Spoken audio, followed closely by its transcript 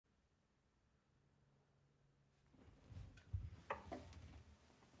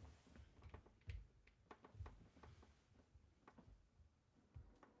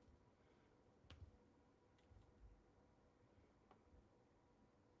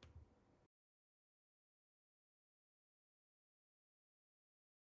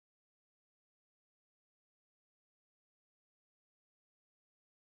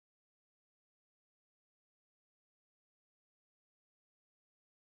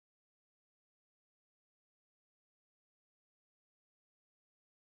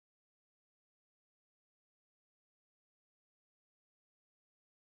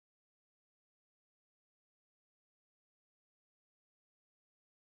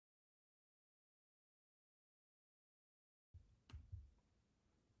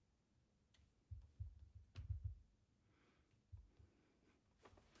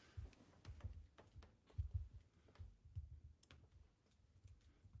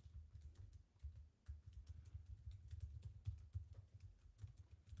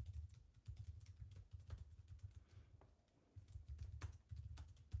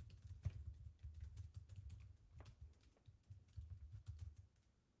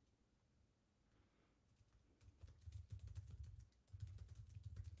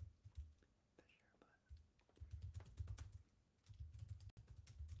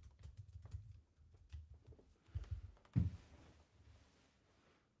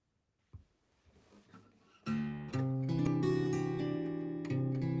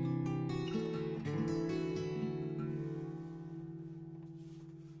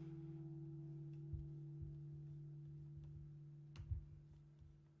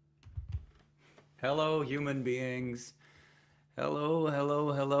Hello, human beings. Hello,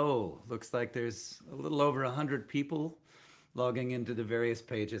 hello, hello. Looks like there's a little over 100 people logging into the various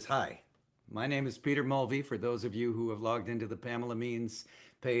pages. Hi, my name is Peter Mulvey. For those of you who have logged into the Pamela Means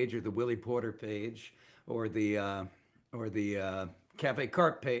page or the Willy Porter page or the Cafe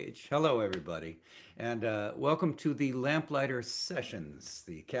Carpe page. Hello, everybody, and welcome to the Lamplighter sessions,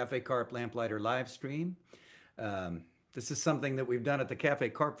 the Cafe Carpe Lamplighter live stream. This is something that we've done at the Cafe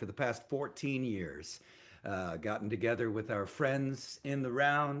Carpe for the past 14 years. Gotten together with our friends in the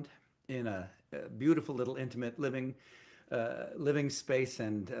round in a beautiful little intimate living space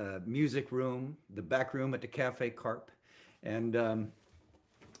and music room, the back room at the Cafe Carpe. And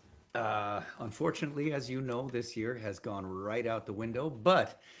unfortunately, as you know, this year has gone right out the window,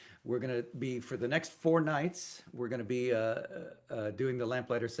 but we're going to be, for the next 4 nights, we're going to be doing the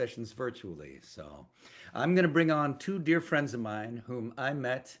Lamplighter sessions virtually. So I'm going to bring on 2 dear friends of mine whom I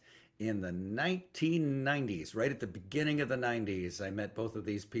met in the 1990s, right at the beginning of the 90s. I met both of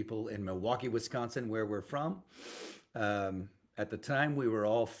these people in Milwaukee, Wisconsin, where we're from. At the time, we were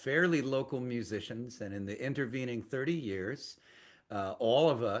all fairly local musicians, and in the intervening 30 years, all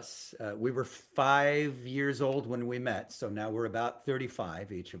of us, we were 5 years old when we met, so now we're about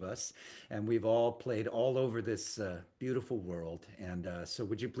 35, each of us, and we've all played all over this beautiful world. And so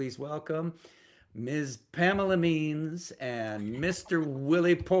would you please welcome Ms. Pamela Means and Mr.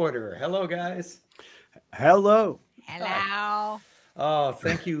 Willy Porter. Hello, guys. Hello. Hello. Oh,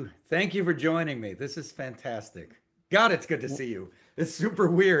 thank you. Thank you for joining me. This is fantastic. God, it's good to see you. It's super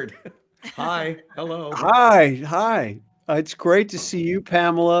weird. Hi. Hello. Hi. It's great to see you,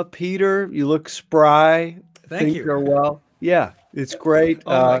 Pamela. Peter, you look spry. Thank you. You're well. Yeah, it's great.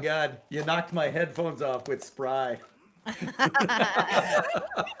 Oh my God, you knocked my headphones off with spry.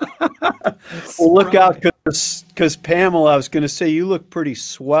 Well, look out, because Pamela, I was going to say you look pretty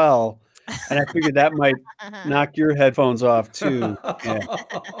swell, and I figured that might knock your headphones off too. Yeah.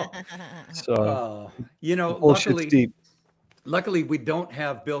 So, luckily, deep. Luckily, we don't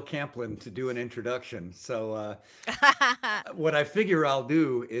have Bill Camplin to do an introduction. So what I figure I'll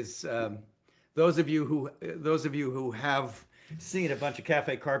do is those of you who have seen a bunch of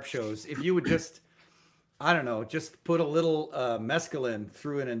Cafe Carpe shows, if you would just, I don't know, just put a little mescaline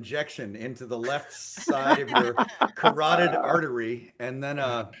through an injection into the left side of your carotid artery, and then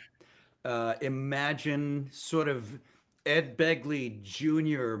imagine sort of Ed Begley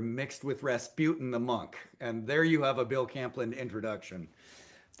Jr. mixed with Rasputin the monk, and there you have a Bill Camplin introduction.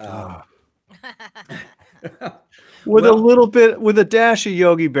 With a little bit, with a dash of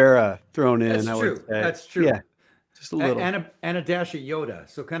Yogi Berra thrown in. That's true. That's true. Yeah, just a little, and a dash of Yoda,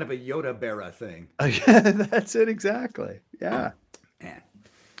 so kind of a Yoda Berra thing. That's it exactly. Yeah. Man.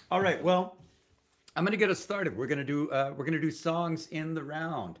 All right. Well, I'm going to get us started. We're going to do songs in the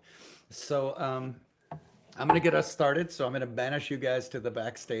round. So I'm going to get us started. So I'm going to banish you guys to the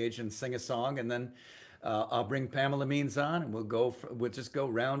backstage and sing a song, and then I'll bring Pamela Means on, and we'll just go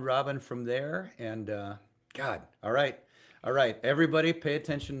round robin from there. And God, all right, everybody, pay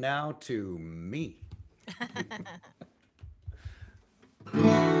attention now to me.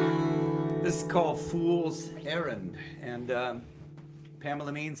 This is called Fool's Errand, and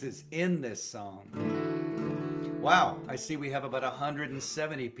Pamela Means is in this song. Wow, I see we have about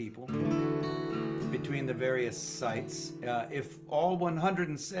 170 people between the various sites. If all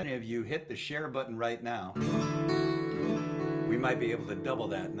 170 of you hit the share button right now, we might be able to double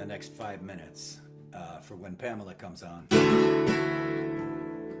that in the next 5 minutes for when Pamela comes on.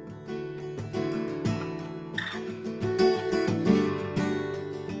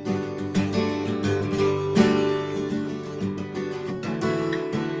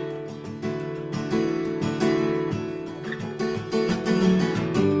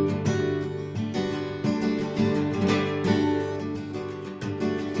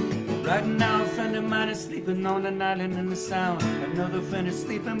 On an island in the sound, another friend is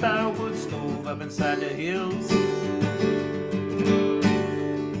sleeping by a wood stove up inside the hills.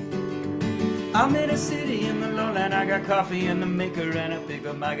 I'm in a city in the lowland, I got coffee in the maker, and I pick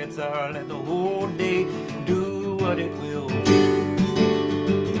up my guitar, let the whole day do what it will.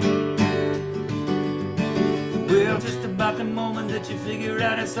 Well, just about the moment that you figure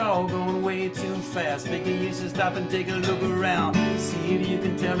out it's all going way too fast, making you should stop and take a look around, see if you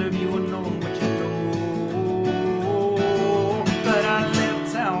can tell if you are knowing what you know. But I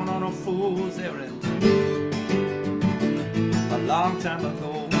left town on a fool's errand a long time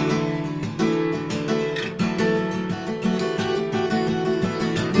ago.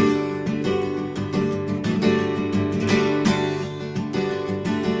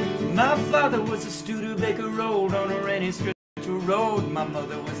 My father was a Studebaker road on a rainy stretch of road My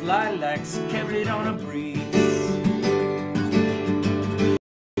mother was lilacs carried on a breeze.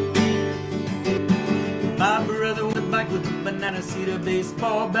 My brother would bike with a banana seat, a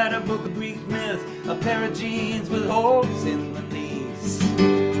baseball bat, a book of Greek myth, a pair of jeans with holes in the knees.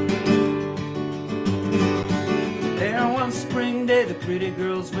 There one spring day, the pretty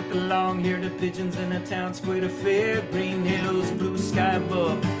girls with the long hair, the pigeons in the town square, the fair green hills, blue sky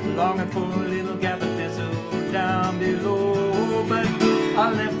above, longing for a little gap of desert down below. But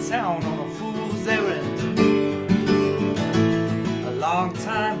I left town on a fool's errand a long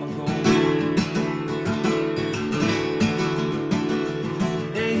time ago.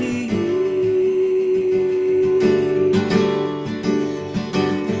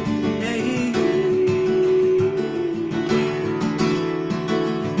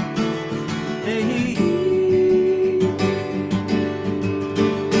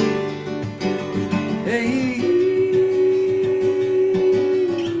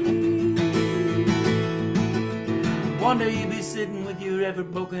 One day you'll be sitting with your ever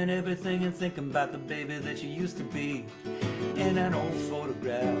broken everything and thinking about the baby that you used to be in an old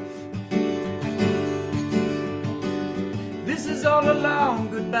photograph. This is all a long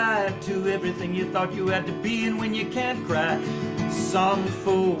goodbye to everything you thought you had to be, and when you can't cry, some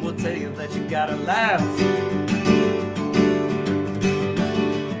fool will tell you that you gotta laugh.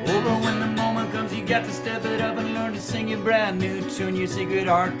 Oh, but when the moment comes, you got to step it up and learn to sing your brand new tune. Your secret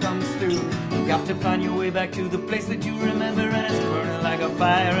heart comes through. You got to find your way back to the place that you remember, and it's burning like a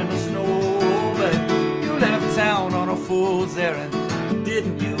fire in the snow. But you left town on a fool's errand,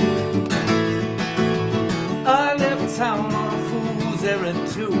 didn't you? I left town on a fool's errand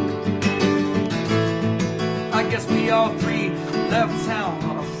too. I guess we all three left town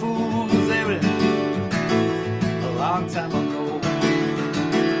on a fool's errand a long time ago.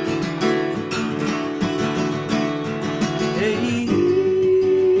 Hey,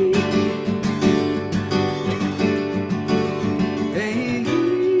 hey,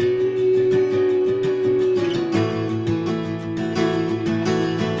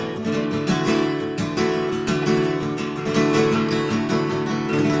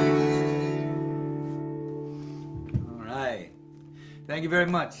 all right. Thank you very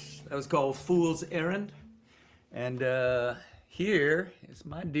much. That was called Fool's Errand. And here is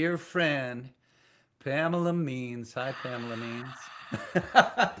my dear friend, Pamela Means. Hi, Pamela Means.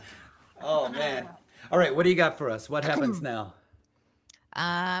 Oh, man. All right, what do you got for us? What happens now?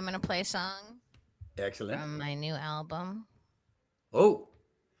 I'm going to play a song Excellent. from my new album. Oh,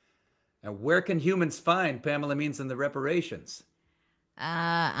 and where can humans find Pamela Means and the Reparations?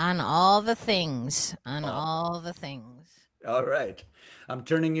 On all the things. On all the things. All right. I'm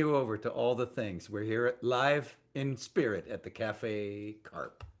turning you over to all the things. We're here live in spirit at the Cafe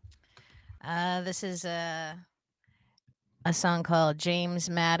Carpe. This is a song called James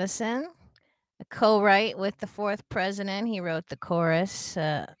Madison, a co-write with the fourth president. He wrote the chorus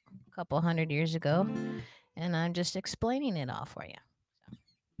a couple hundred years ago, and I'm just explaining it all for you.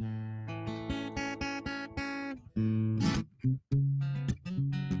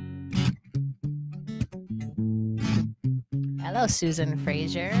 Hello, Susan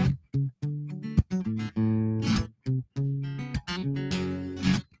Fraser.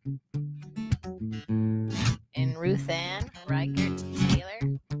 And Ruth Ann Reichert Taylor.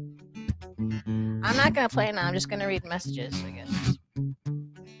 I'm not going to play it now. I'm just going to read messages, I guess.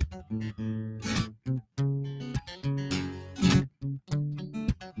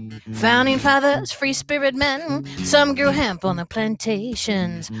 Founding fathers, free spirit men, some grew hemp on the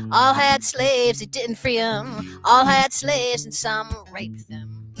plantations. All had slaves, it didn't free them. All had slaves and some raped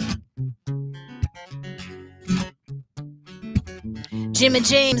them. Jimmy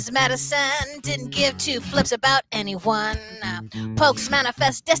James Madison didn't give two flips about anyone. Polk's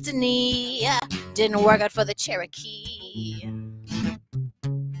manifest destiny didn't work out for the Cherokee.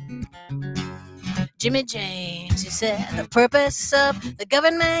 Jimmy James, he said, the purpose of the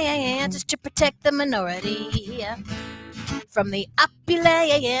government is to protect the minority from the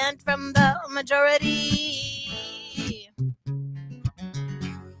opulent, from the majority.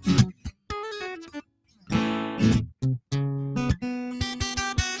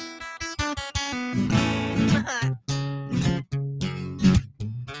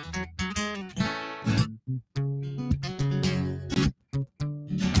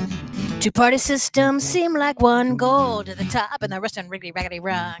 Two-party systems seem like one goal to the top and the rest on rickety raggedy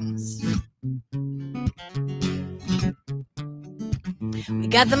rungs. We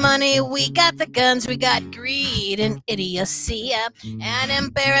got the money, we got the guns, we got greed and idiocy and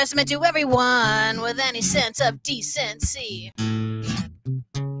embarrassment to everyone with any sense of decency.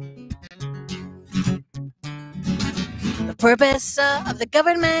 The purpose of the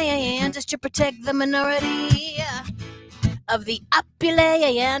government is to protect the minority of the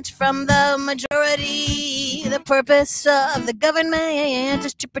opulent from the majority. The purpose of the government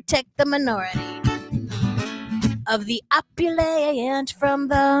is to protect the minority of the opulent from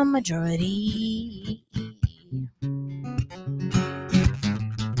the majority.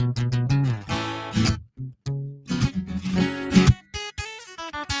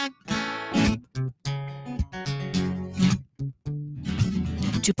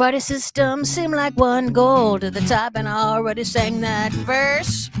 Two-party systems seem like one goal to the top, and I already sang that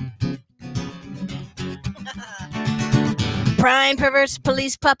verse. Prime, perverse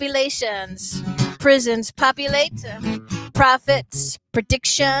police populations, prisons populate, profits,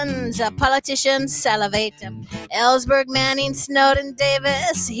 predictions, politicians salivate. Ellsberg, Manning, Snowden,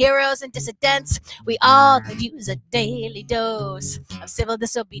 Davis, heroes and dissidents. We all could use a daily dose of civil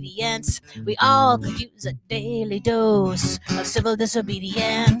disobedience. We all could use a daily dose of civil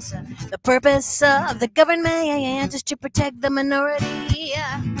disobedience. The purpose of the government is to protect the minority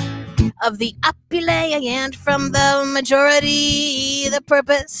of the opulent from the majority. The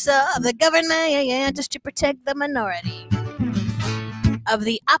purpose of the government is to protect the minority of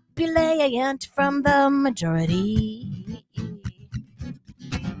the opulent from the majority.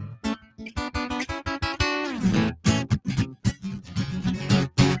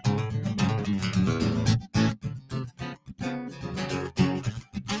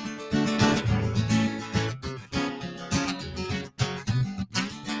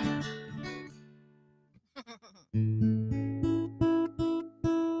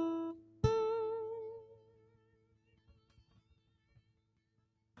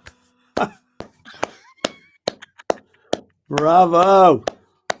 Bravo.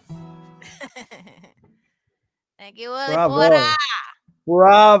 Thank you, Willy. Bravo.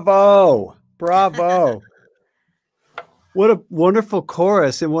 Bravo. Bravo. What a wonderful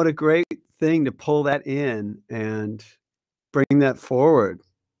chorus, and what a great thing to pull that in and bring that forward.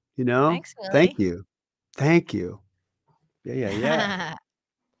 You know? Thanks, Willy. Thank you. Thank you. Yeah.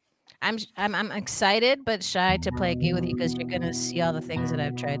 I'm excited but shy to play a game with you because you're gonna see all the things that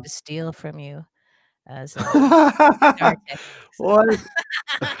I've tried to steal from you as guitar techniques. What?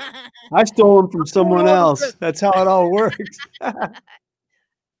 I stole them from someone else. That's how it all works.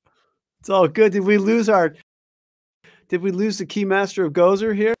 It's all good. Did we lose the key master of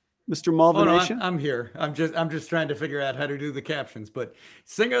Gozer here, Mr. Mulvey? Oh, no, I'm here. I'm just trying to figure out how to do the captions. But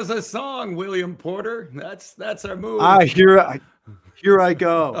sing us a song, William Porter. That's our move. Here I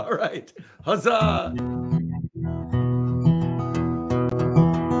go. All right. Huzzah.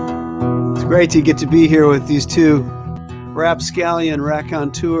 It's great to get to be here with these two rapscallion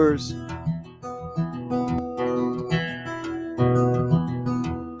raconteurs.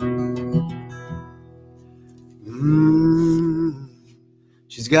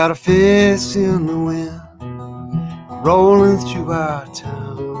 She's got a fist in the wind, rolling through our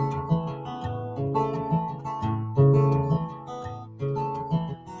town.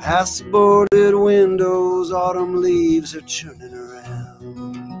 Past the boarded windows, autumn leaves are churning around.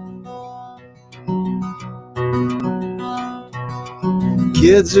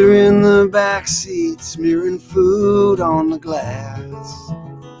 Kids are in the back seat, smearing food on the glass.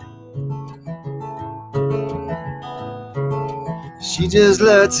 She just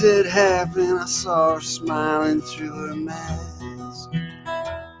lets it happen. I saw her smiling through her mask.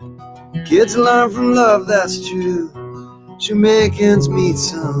 Kids learn from love, that's true. Jamaicans meet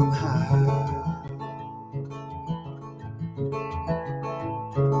somehow.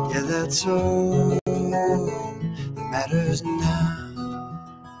 Yeah, that's all that matters now.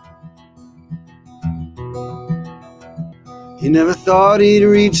 He never thought he'd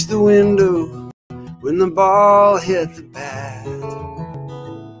reach the window when the ball hit the bat.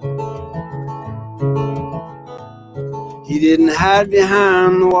 He didn't hide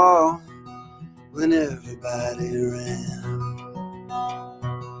behind the wall when everybody ran.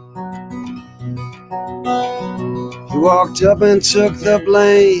 He walked up and took the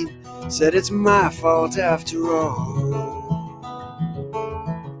blame, said it's my fault after all.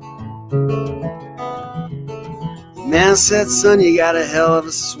 The man said, son, you got a hell of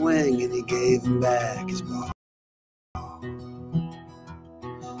a swing, and he gave him back his ball.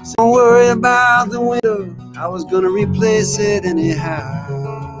 So don't worry about the window, I was gonna replace it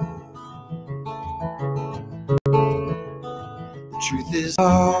anyhow. The truth is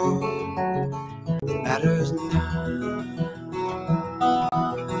all that matters now.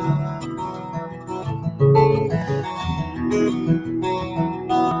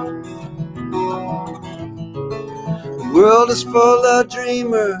 The world is full of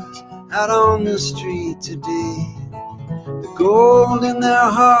dreamers out on the street today. gold in their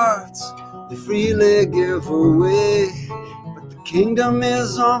hearts they freely give away. But the kingdom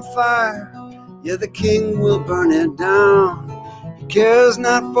is on fire, yeah, the king will burn it down. He cares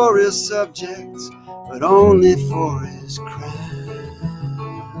not for his subjects, but only for his crown.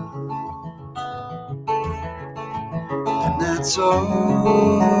 And that's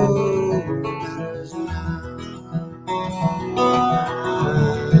all that matters now.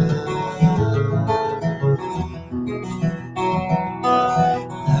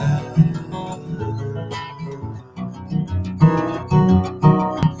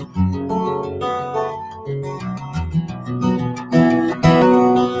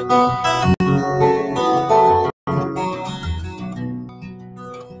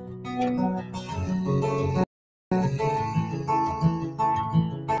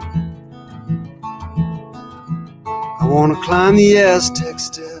 I want to climb the Aztec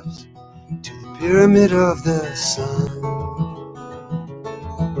steps to the pyramid of the sun.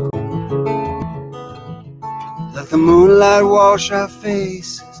 Let the moonlight wash our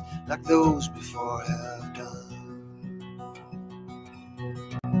faces like those before have done.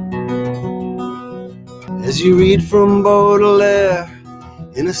 As you read from Baudelaire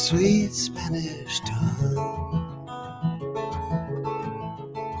in a sweet Spanish tongue.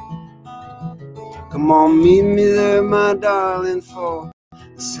 Come on, meet me there, my darling, for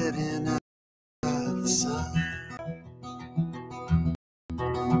the setting of the sun.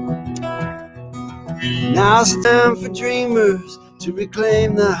 Now's the time for dreamers to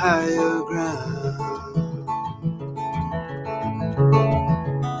reclaim the higher ground.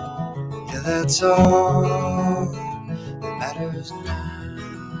 Yeah, that's all that matters now.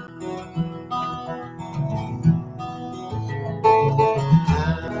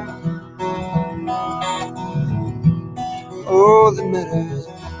 All that matters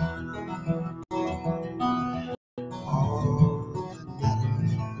now. All that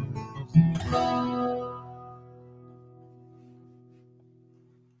matters.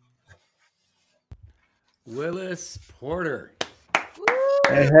 Willis Porter.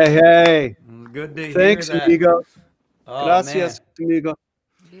 Hey, hey, hey. Good to Thanks, hear that. amigo. Oh, Gracias, amigo.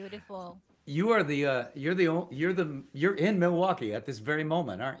 Beautiful. You are you're in Milwaukee at this very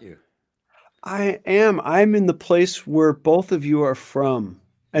moment, aren't you? I am. I'm in the place where both of you are from,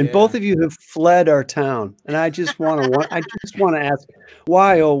 and Yeah. both of you have fled our town. And I just want to ask,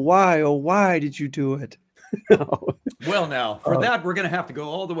 why, oh why did you do it? Well, now for that we're going to have to go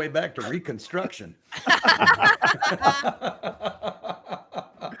all the way back to Reconstruction.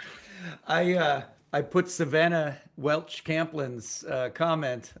 I put Savannah Welch Camplin's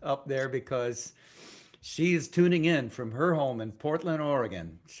comment up there because she's tuning in from her home in Portland,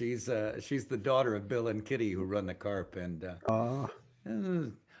 Oregon. She's the daughter of Bill and Kitty who run the Carp. And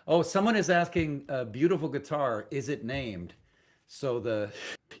oh, someone is asking, beautiful guitar, is it named? So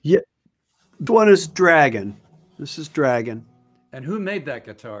Yeah, one is Dragon. This is Dragon. And who made that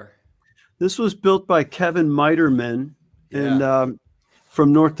guitar? This was built by Kevin Miterman and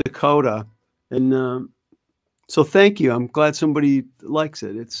from North Dakota. And so thank you. I'm glad somebody likes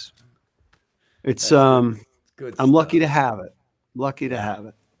it. It's good I'm stuff. Lucky to have it. Lucky to have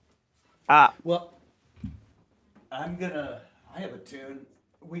it. Well, I have a tune.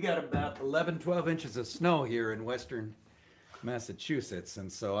 We got about 11, 12 inches of snow here in Western Massachusetts.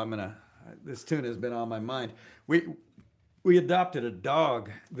 And so this tune has been on my mind. We adopted a dog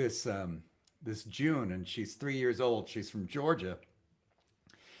this June, and she's 3 years old. She's from Georgia.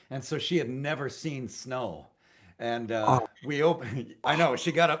 And so she had never seen snow. And I know,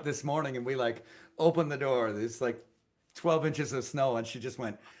 she got up this morning and we opened the door. There's 12 inches of snow, and she just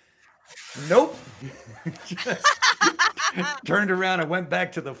went, nope. Just turned around and went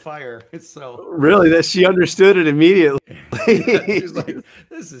back to the fire. So really, that she understood it immediately. She's like,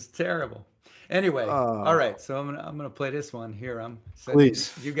 this is terrible. Anyway, all right. So I'm gonna play this one here. I'm sending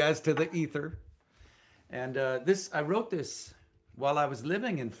you guys to the ether. And I wrote this while I was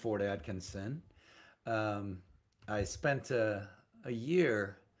living in Fort Atkinson. I spent a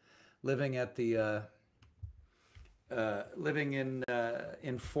year living at the living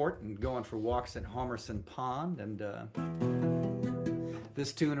in Fort and going for walks at Homerson Pond. And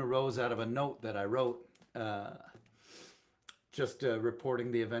this tune arose out of a note that I wrote. Just reporting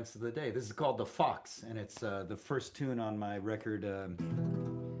the events of the day. This is called The Fox, and it's the first tune on my record,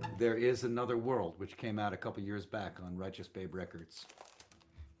 There Is Another World, which came out a couple years back on Righteous Babe Records.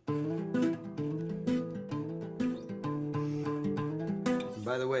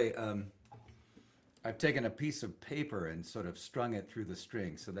 By the way, I've taken a piece of paper and sort of strung it through the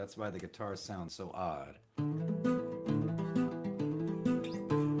strings, so that's why the guitar sounds so odd.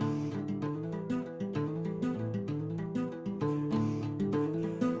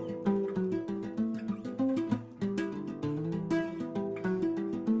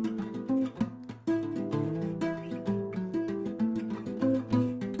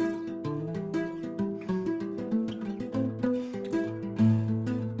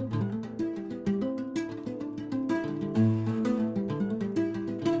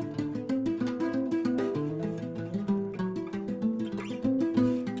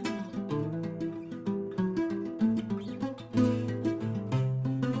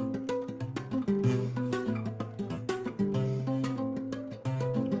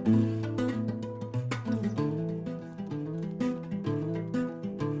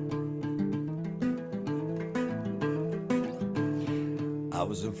 I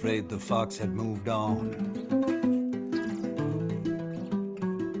was afraid the fox had moved on.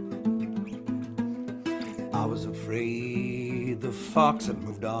 I was afraid the fox had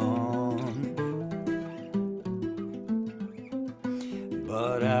moved on.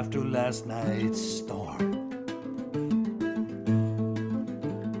 But after last night's storm,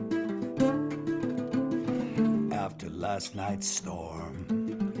 after last night's storm,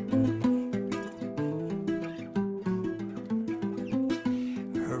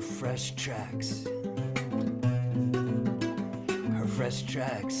 her fresh tracks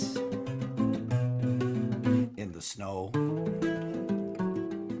in the snow.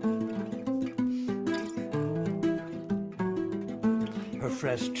 Her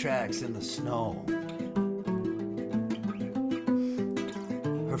fresh tracks in the snow.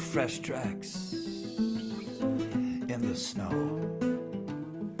 Her fresh tracks in the snow.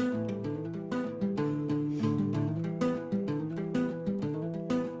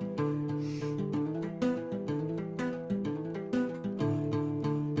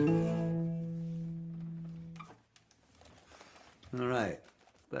 All right,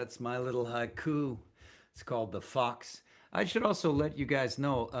 that's my little haiku. It's called The Fox. I should also let you guys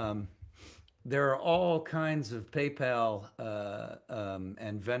know there are all kinds of PayPal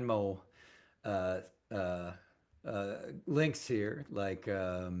and Venmo uh, uh, links here. Like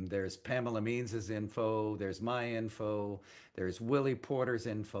there's Pamela Means's info, there's my info, there's Willy Porter's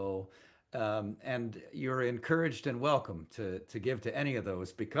info. And you're encouraged and welcome to give to any of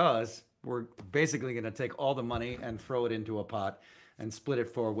those because we're basically going to take all the money and throw it into a pot and split it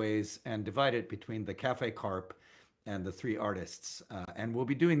 4 ways and divide it between the Cafe Carpe and the 3 artists. And we'll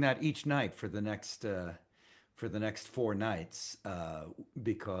be doing that each night for the next 4 nights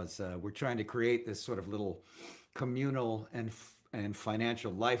because we're trying to create this sort of little communal and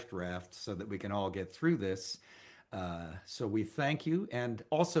financial life draft so that we can all get through this. So we thank you. And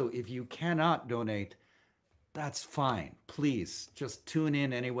also, if you cannot donate, that's fine. Please just tune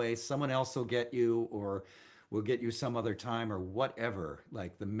in anyway. Someone else will get you, or we'll get you some other time, or whatever.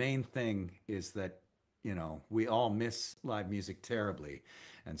 Like, the main thing is that, we all miss live music terribly.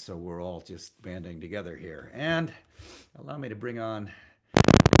 And so we're all just banding together here. And allow me to bring on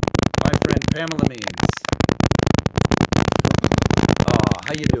my friend Pamela Means. Oh,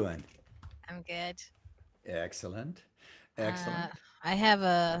 how you doing? I'm good. Excellent. Excellent. I have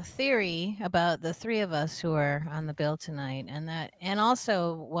a theory about the three of us who are on the bill tonight, and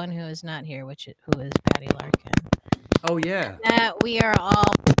also one who is not here, who is Patty Larkin. Oh, yeah. That we are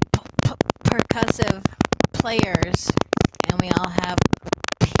all percussive players, and we all have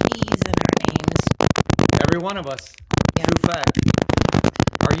P's in our names. Every one of us. Yeah. True fact.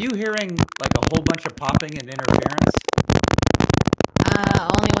 Are you hearing like a whole bunch of popping and interference?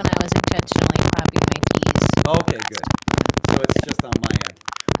 Only when I was intentionally popping my P's. Okay, good. So it's just on my end.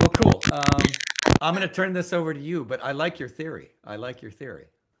 Well, cool. I'm going to turn this over to you, but I like your theory.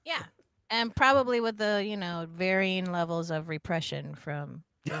 Yeah, and probably with the varying levels of repression from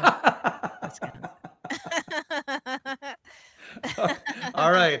Wisconsin.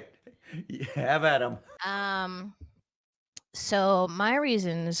 All right. Have at 'em. So my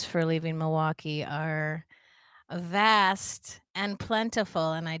reasons for leaving Milwaukee are vast and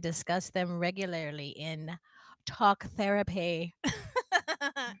plentiful, and I discuss them regularly in talk therapy.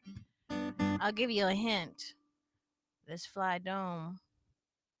 I'll give you a hint. This fly dome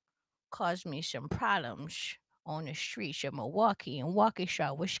caused me some problems on the streets of Milwaukee and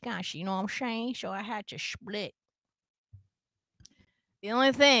Waukesha, Wisconsin. You know what I'm saying? So I had to split. The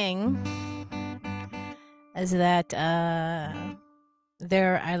only thing is that I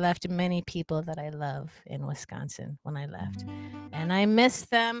left many people that I love in Wisconsin when I left, and I miss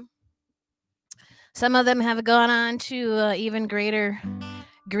them. Some of them have gone on to even greater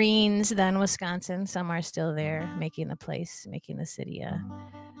greens than Wisconsin. Some are still there, making the city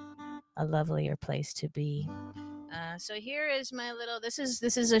a lovelier place to be. So here is my little. This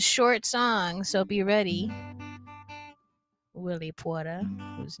is a short song, so be ready. Willy Porter,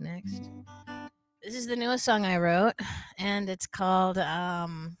 who's next? This is the newest song I wrote, and it's called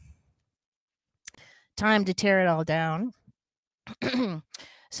 "Time to Tear It All Down."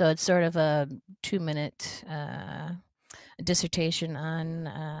 So it's sort of a 2-minute dissertation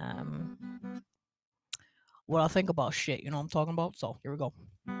on what I think about shit. You know what I'm talking about? So here we go.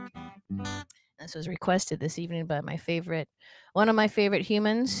 This was requested this evening by one of my favorite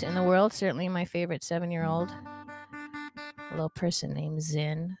humans in the world, certainly my favorite 7-year-old, a little person named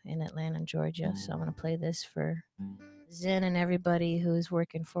Zin in Atlanta, Georgia. So I'm going to play this for Zin and everybody who's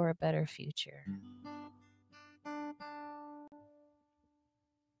working for a better future.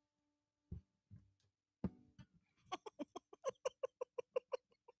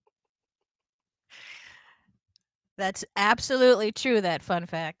 That's absolutely true, that fun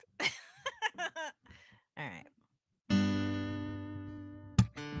fact. All right.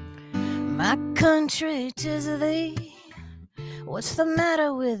 My country, 'tis thee. What's the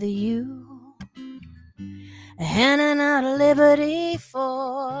matter with you? Handing out liberty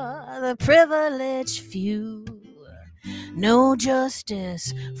for the privileged few. No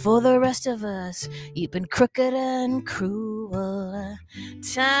justice for the rest of us. You've been crooked and cruel.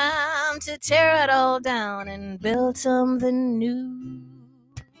 Time to tear it all down and build something new.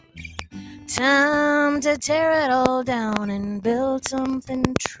 Time to tear it all down and build something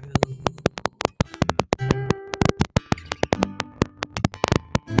true.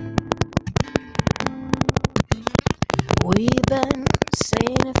 We've been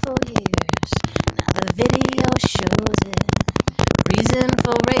saying it for years. Now the video shows it. Reason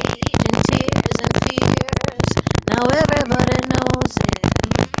for rage and tears and fears. Now everybody knows it.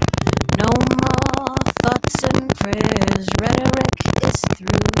 No more thoughts and prayers. Rhetoric is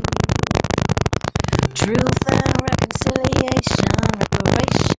through. Truth and reconciliation.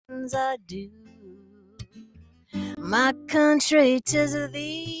 Reparations are due. My country, 'tis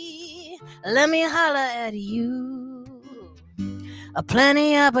thee. Let me holler at you. A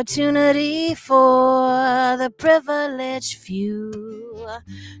plenty opportunity for the privileged few.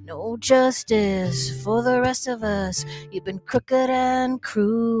 No justice for the rest of us. You've been crooked and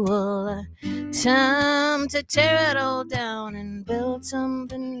cruel. Time to tear it all down and build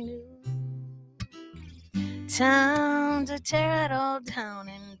something new. Time to tear it all down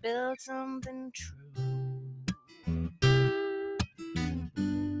and build something true.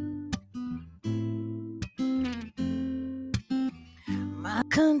 My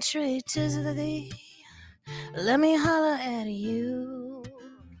country, 'tis thee. Let me holler at you.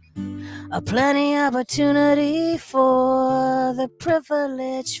 A plenty opportunity for the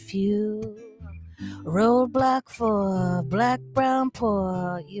privileged few. Roadblock for black, brown,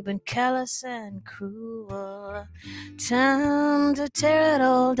 poor. You've been callous and cruel. Time to tear it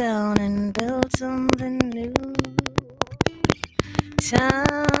all down and build something new.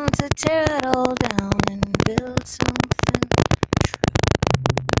 Time to tear it all down and build something true.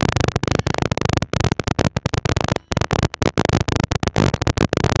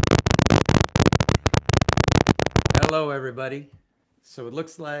 Hello, everybody. So it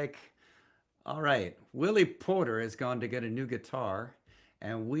looks like, all right, Willy Porter has gone to get a new guitar,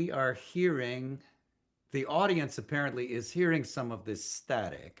 and we are hearing, the audience apparently is hearing some of this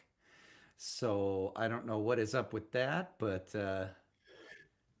static. So I don't know what is up with that, but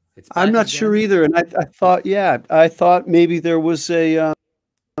it's back I'm not sure again. either. And I thought maybe there was a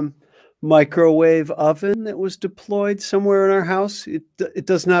microwave oven that was deployed somewhere in our house. It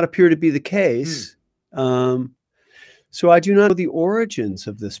does not appear to be the case. So I do not know the origins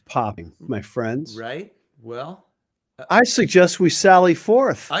of this popping, my friends. Right? Well, I suggest we sally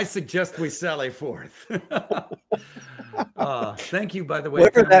forth. I suggest we sally forth. Thank you, by the way.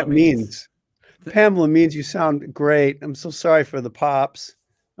 Whatever Pamela that means. Pamela means you sound great. I'm so sorry for the pops.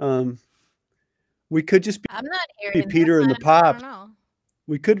 We could just I'm not be hearing Peter them. and the I Pops. don't know.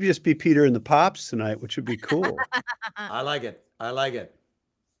 We could just be Peter and the Pops tonight, which would be cool. I like it. I like it.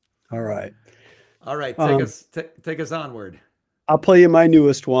 All right. All right. Take us onward. I'll play you my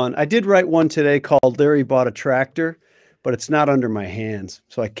newest one. I did write one today called Larry Bought a Tractor, but it's not under my hands,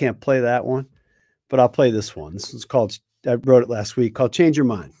 so I can't play that one. But I'll play this one. This is called, I wrote it last week, called Change Your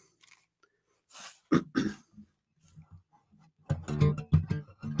Mind.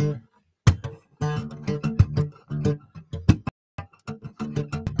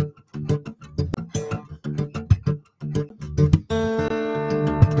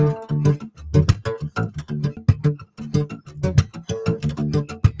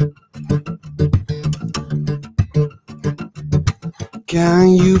 Can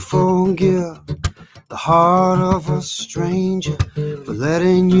you forgive the heart of a stranger for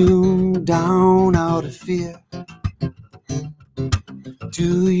letting you down out of fear?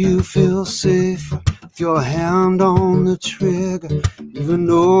 Do you feel safer with your hand on the trigger, even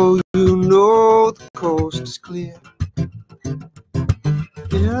though you know the coast is clear?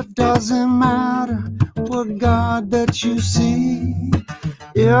 It doesn't matter what God that you see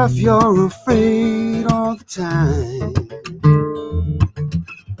if you're afraid all the time.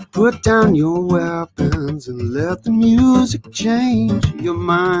 Put down your weapons and let the music change your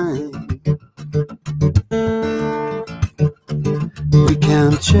mind. We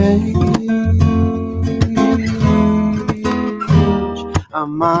can change our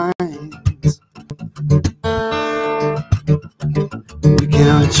minds. We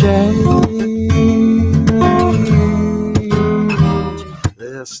can change.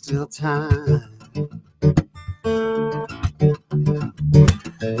 There's still time. The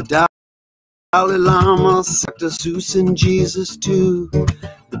Dalai Lama, Dr. Seuss, and Jesus too.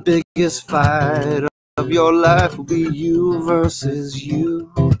 The biggest fight of your life will be you versus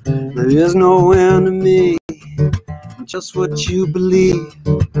you. There is no enemy, just what you believe.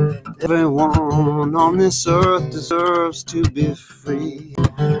 Everyone on this earth deserves to be free.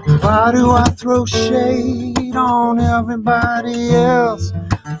 Why do I throw shade on everybody else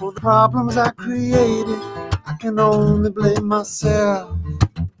for the problems I created? I can only blame myself.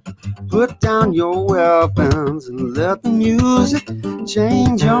 Put down your weapons and let the music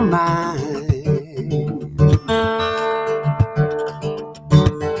change your mind.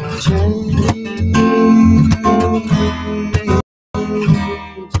 Change your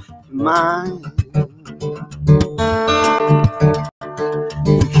mind.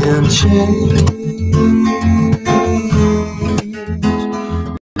 You can change.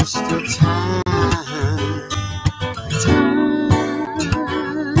 It's the time.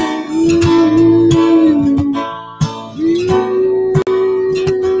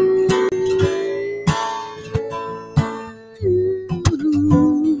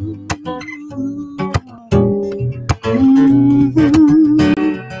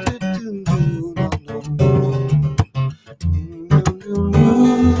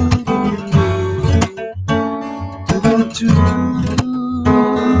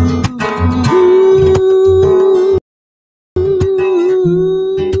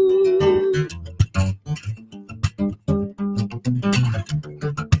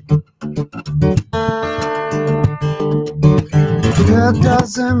 It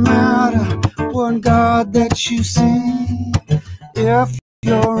doesn't matter what God that you see, if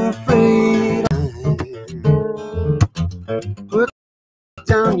you're afraid. Put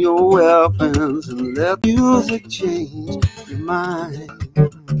down your weapons and let music change your mind.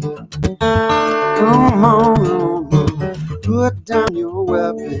 Come on, put down your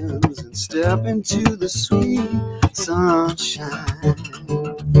weapons and step into the sweet sunshine.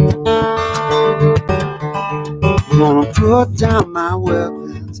 I'm gonna put down my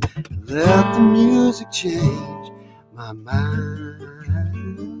weapons and let the music change my mind.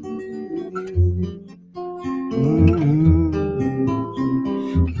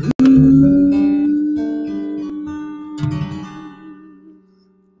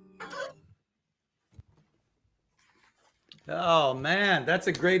 Oh man, that's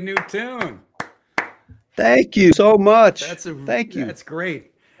a great new tune. Thank you so much. Thank you. That's great.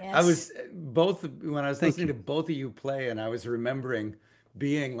 Yes. I was when I was listening to both of you play, and I was remembering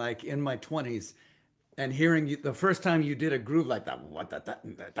being like in my 20s and hearing you the first time you did a groove like that,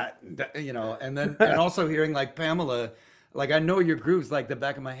 you know, and then and also hearing like Pamela, like I know your grooves like the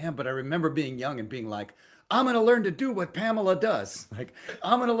back of my hand, but I remember being young and being like, I'm gonna learn to do what Pamela does. Like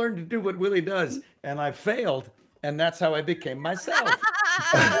I'm gonna learn to do what Willy does, and I failed, and that's how I became myself.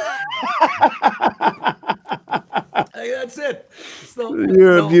 Hey, that's it.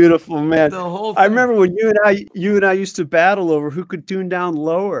 You're a beautiful man. The whole I thing. remember when you and I used to battle over who could tune down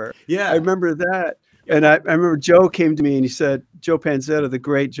lower. Yeah. I remember that. And I remember Joe came to me and he said, Joe Panzetta, the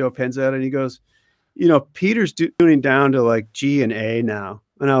great Joe Panzetta, and he goes, you know, Peter's tuning down to like G and A now.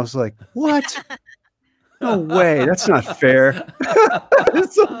 And I was like, what? No way. That's not fair.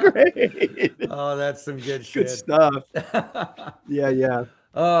 It's so great. Oh, that's some good shit. Good stuff. Yeah.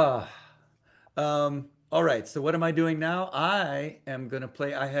 All right. So what am I doing now? I am gonna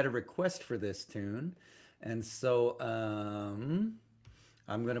play. I had a request for this tune, and so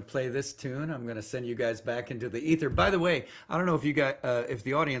I'm gonna play this tune. I'm gonna send you guys back into the ether. By the way, I don't know if you got if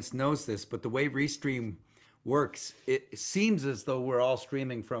the audience knows this, but the way Restream works, it seems as though we're all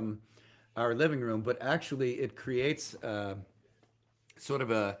streaming from our living room, but actually it creates sort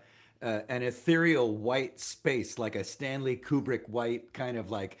of an ethereal white space, like a Stanley Kubrick white kind of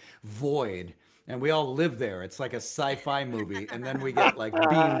like void. And we all live there. It's like a sci-fi movie. And then we get like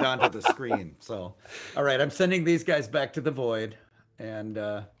beamed onto the screen. So, all right, I'm sending these guys back to the void. And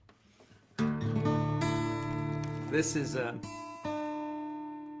this is I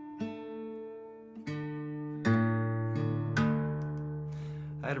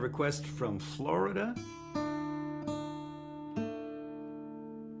had a request from Florida.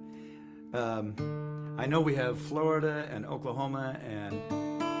 I know we have Florida and Oklahoma and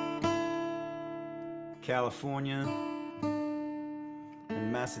California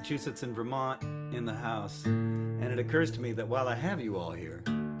and Massachusetts and Vermont in the house. And it occurs to me that while I have you all here,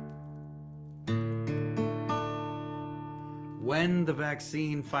 when the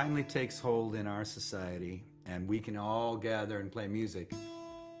vaccine finally takes hold in our society and we can all gather and play music,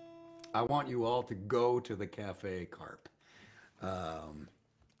 I want you all to go to the Cafe Carpe.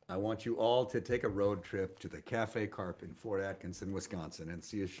 I want you all to take a road trip to the Cafe Carpe in Fort Atkinson, Wisconsin, and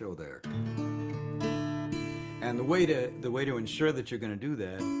see a show there. And the way to ensure that you're going to do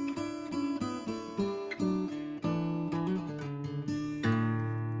that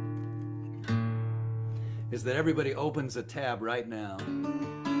is that everybody opens a tab right now,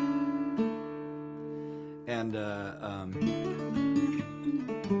 and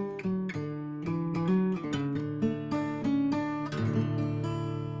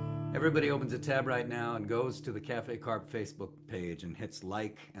everybody opens a tab right now and goes to the Cafe Carpe Facebook page and hits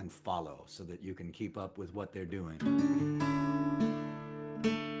like and follow so that you can keep up with what they're doing.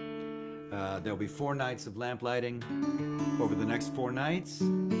 There'll be 4 nights of lamplighting over the next 4 nights,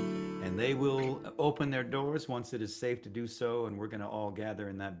 and they will open their doors once it is safe to do so, and we're going to all gather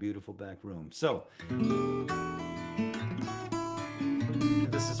in that beautiful back room. So,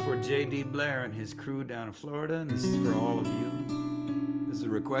 this is for J.D. Blair and his crew down in Florida, and this is for all of you. This is a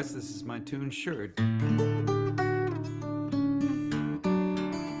request. This is my tune shirt.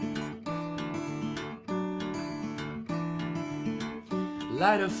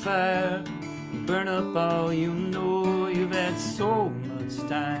 Light a fire, burn up all you know. You've had so much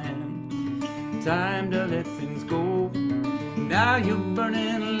time to let things go. Now you're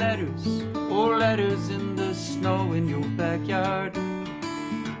burning letters, old letters in the snow in your backyard.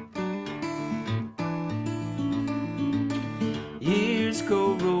 Years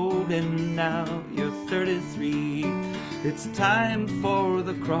go rolling, now you're 33. It's time for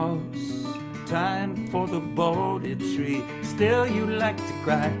the cross, time for the baldy tree. Still you like to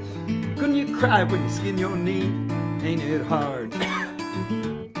cry. Couldn't you cry when you skin your knee? Ain't it hard?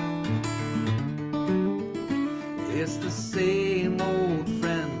 It's the same old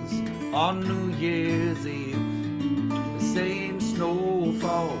friends on New Year's Eve. The same snow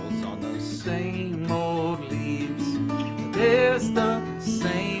falls on the same old leaves. There's the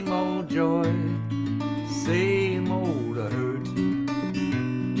same old joy, same old hurt,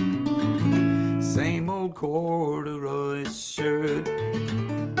 same old corduroy shirt.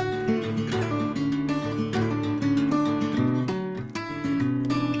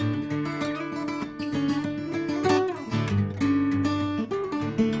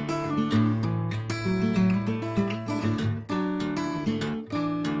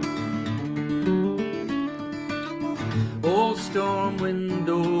 Storm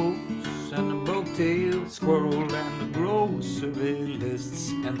windows and the boat-tailed squirrel and the grocery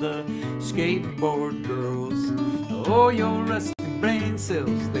lists and the skateboard girls. Oh, your rusty brain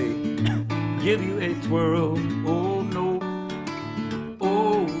cells, they give you a twirl. Oh no,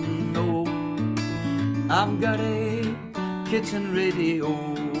 oh no, I've got a kitchen radio,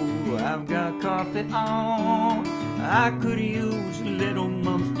 I've got coffee on. I could use a little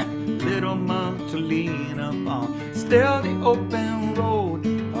month to lean up on. Still the open road,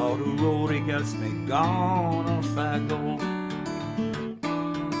 all the road it gets me gone if I go.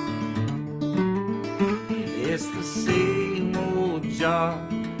 It's the same old jar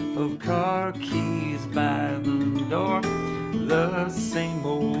of car keys by the door, the same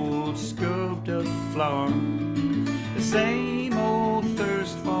old scuffed up floor, the same old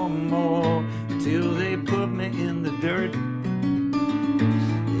thirst for more till they put me in the dirt.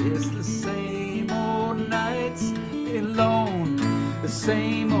 It's the same old nights alone, the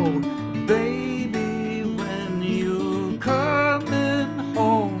same old baby when you're coming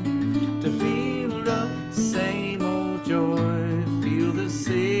home, to feel the same old joy, feel the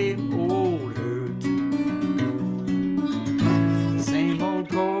same old hurt, same old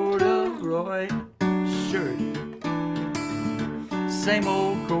corduroy shirt, same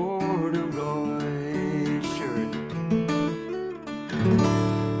old corduroy shirt.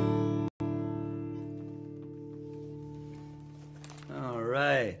 All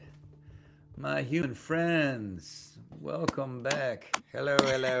right, my human friends, welcome back. Hello,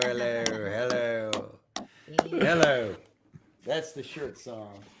 hello, hello, hello, hello. That's the shirt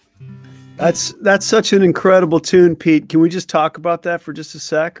song. That's such an incredible tune, Pete. Can we just talk about that for just a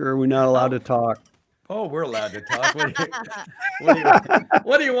sec, or are we not allowed to talk? Oh, we're allowed to talk.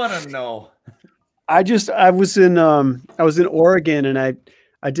 What do you want to know? I was in Oregon, and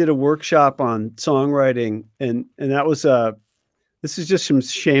I did a workshop on songwriting, and that was this is just some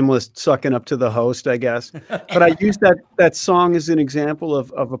shameless sucking up to the host, I guess. But I used that song as an example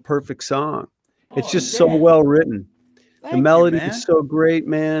of a perfect song. It's just so well written. The melody is so great,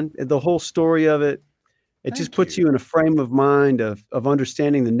 man. The whole story of it, it just puts you in a frame of mind of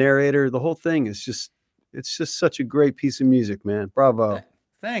understanding the narrator. The whole thing is it's just such a great piece of music, man. Bravo.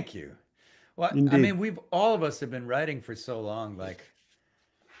 Thank you. Well, Indeed. I mean, all of us have been writing for so long. Like,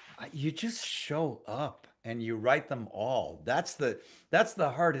 you just show up. and you write them all. That's the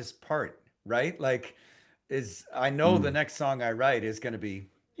hardest part, right? Like, is I know the next song I write is going to be,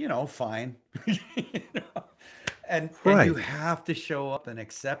 fine. You know? And you Right. have to show up and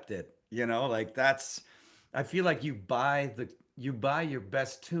accept it. Like that's I feel like you buy your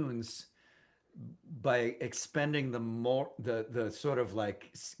best tunes by expending the sort of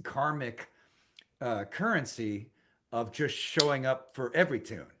like karmic currency of just showing up for every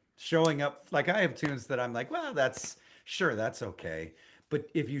tune. Showing up, like I have tunes that I'm like, well, that's sure, that's okay. But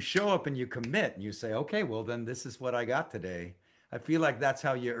if you show up and you commit and you say, okay, well, then this is what I got today, I feel like that's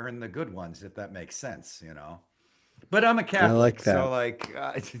how you earn the good ones, if that makes sense. But I'm a I like Catholic, that. so like,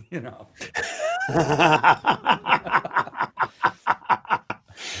 you know.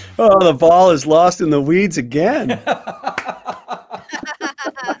 Oh, the ball is lost in the weeds again.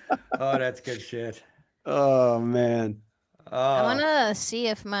 Oh, that's good shit. Oh, man. I want Oh, to see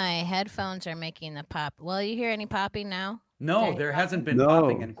if my headphones are making the pop. Will you hear any popping now? Is there no, any there hasn't popping? been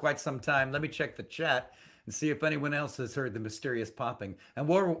popping No. in quite some time. Let me check the chat and see if anyone else has heard the mysterious popping. And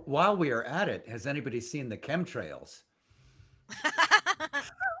while we are at it, has anybody seen the chemtrails?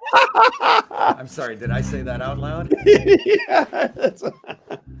 I'm sorry, did I say that out loud? Yeah,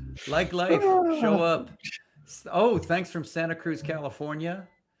 Like life, show up. Oh, thanks from Santa Cruz, California.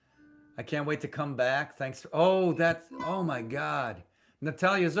 I can't wait to come back. Thanks. Oh my God.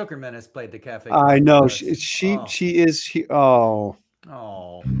 Natalia Zuckerman has played the Cafe I Carpe with know. us. Oh, Oh,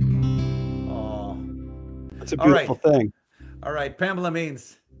 oh, oh. that's a All right. beautiful thing. All right. Pamela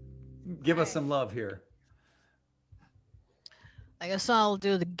Means, give All us right. some love here. I guess I'll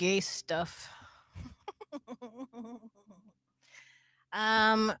do the gay stuff.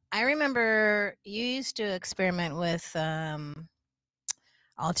 I remember you used to experiment with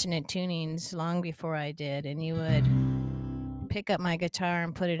alternate tunings long before I did, and you would pick up my guitar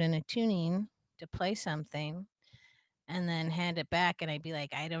and put it in a tuning to play something, and then hand it back, and I'd be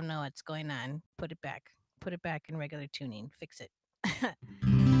like, I don't know what's going on. Put it back. Put it back in regular tuning. Fix it.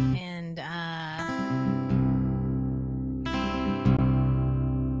 And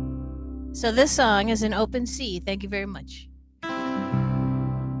so this song is an open C. Thank you very much.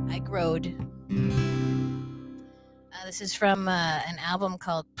 I growed. This is from an album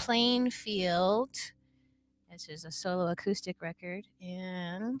called Plainfield. This is a solo acoustic record,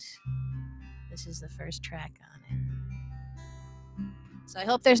 and this is the first track on it. So I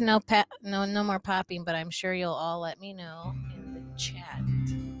hope there's no more popping, but I'm sure you'll all let me know in the chat.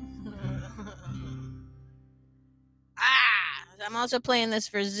 I'm also playing this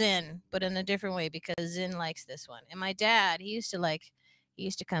for Zin, but in a different way because Zin likes this one. And my dad, he used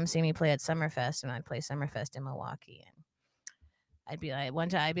to come see me play at Summerfest when I'd play Summerfest in Milwaukee, and one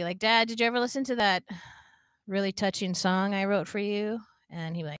time I'd be like, Dad, did you ever listen to that really touching song I wrote for you?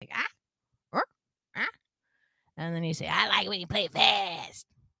 And he'd be like, ah. And then he'd say, I like when you play fast.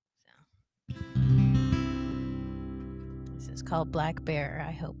 So this is called Black Bear,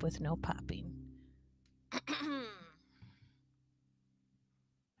 I hope with no popping.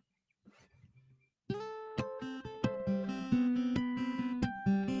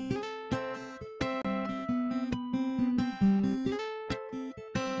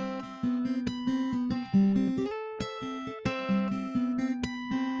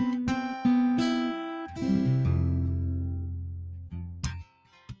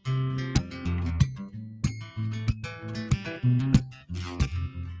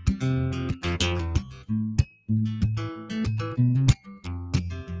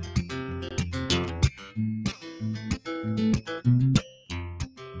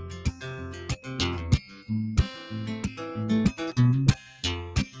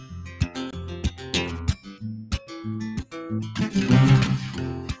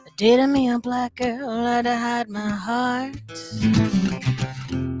 Dated me a black girl, had to hide my heart.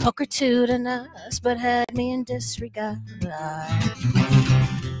 Poker to the nuts, but had me in disregard.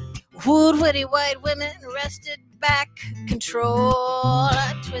 Wood witty white women wrested back control.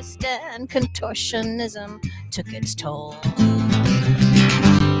 Twist and contortionism took its toll.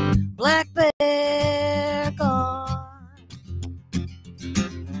 Black bear gone.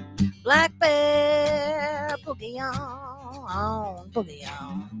 Black bear boogie on, boogie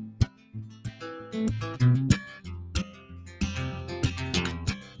on.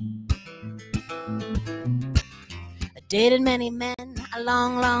 I dated many men a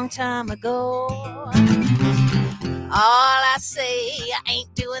long, long time ago. All I say, I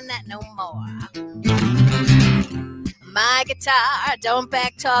ain't doing that no more. My guitar don't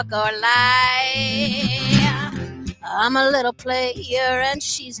back talk or lie. I'm a little player and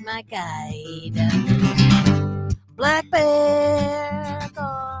she's my guide. Black bear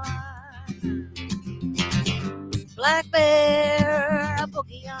gone. Black bear, a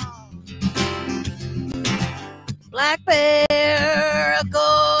boogie on. Black bear, a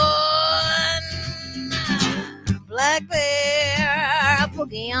gone. Black bear, a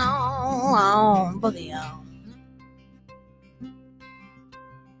boogie on, boogie on.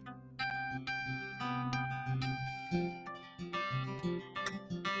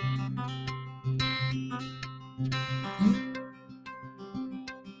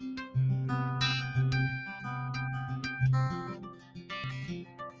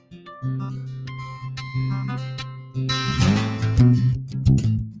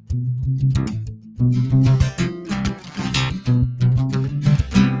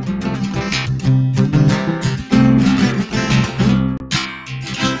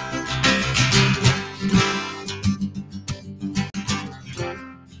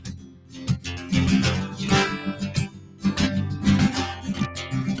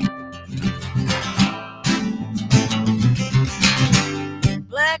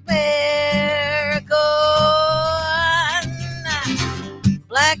 Black bear gone.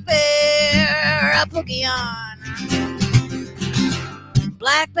 Black bear a boogie on.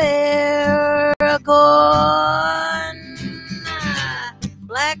 Black bear gone.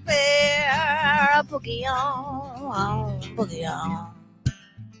 Black bear a boogie on, boogie on.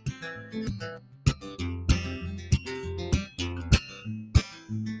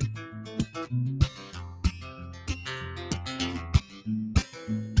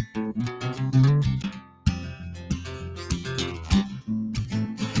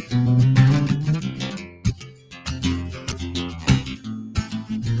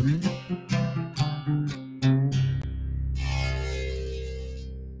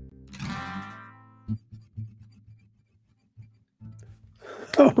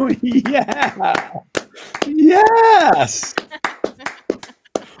 Oh, yeah. Yes.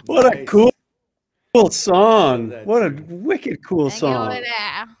 What a Nice. cool song. that What a tune. wicked cool Thank you song. for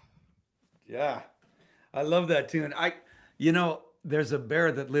that. Yeah, I love that tune. There's a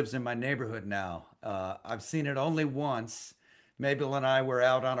bear that lives in my neighborhood now. I've seen it only once. Mabel and I were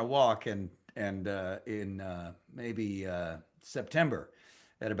out on a walk in maybe September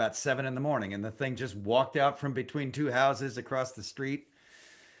at about 7 in the morning, and the thing just walked out from between two houses across the street.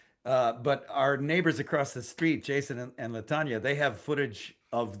 But our neighbors across the street, Jason and Latanya, they have footage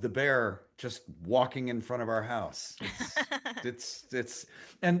of the bear just walking in front of our house. It's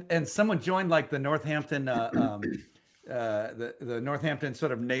and someone joined like the Northampton the Northampton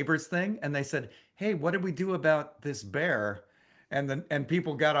sort of neighbors thing, and they said, "Hey, what did we do about this bear?" And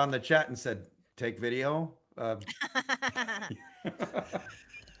people got on the chat and said, "Take video."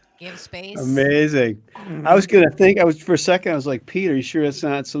 Give space. Amazing. I was going to think, for a second, I was like, Pete, are you sure it's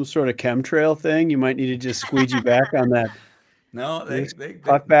not some sort of chemtrail thing? You might need to just squeegee back on that. No, Just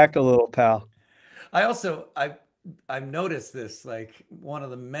cut back a little, pal. I've noticed this, like one of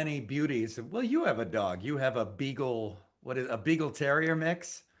the many beauties of, well, you have a dog. You have a beagle, a beagle terrier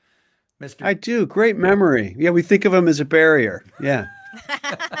mix, Mr. I do. Great memory. Yeah, we think of him as a barrier. Yeah.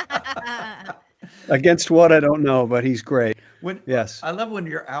 Against what, I don't know, but he's great. Yes. I love when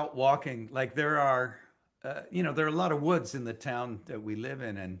you're out walking, like there are a lot of woods in the town that we live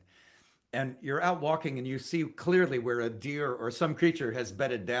in, and you're out walking and you see clearly where a deer or some creature has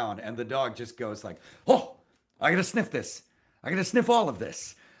bedded down, and the dog just goes like, "Oh, I gotta sniff this. I gotta sniff all of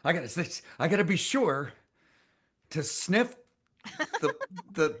this. I gotta be sure to sniff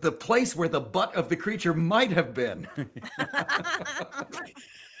the place where the butt of the creature might have been."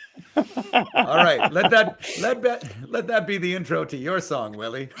 All right, let that be the intro to your song,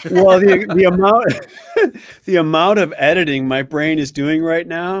 Willie. Well, the amount of editing my brain is doing right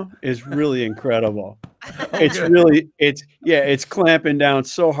now is really incredible. It's clamping down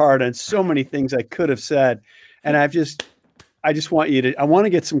so hard on so many things I could have said, and I just want to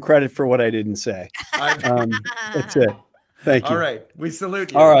get some credit for what I didn't say. That's it. Thank you. All right, we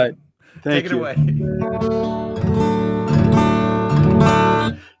salute you. All right, thank Take you. it away.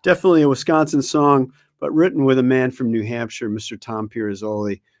 Definitely a Wisconsin song, but written with a man from New Hampshire, Mr. Tom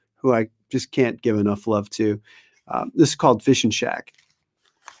Pirozzoli, who I just can't give enough love to. This is called Fishing Shack.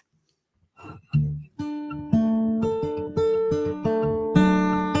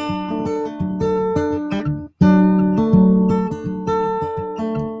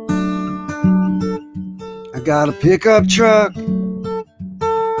 I got a pickup truck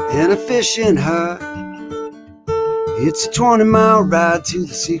and a fishing hut. It's a 20-mile ride to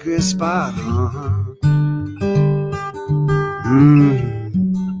the secret spot.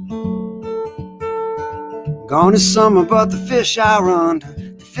 Gone is summer, but the fish I run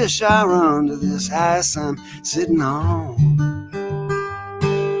to this ice I'm sitting on.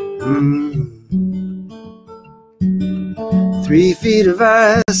 3 feet of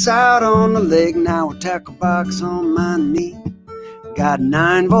ice out on the lake now, a tackle box on my knee. Got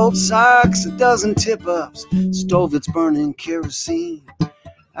 9-volt socks, a dozen tip-ups, stove that's burning kerosene.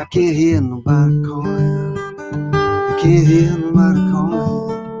 I can't hear nobody calling. I can't hear nobody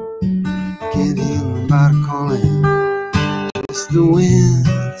calling. I can't hear nobody calling. Just the wind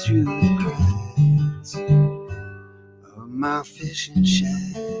through the cracks of my fishing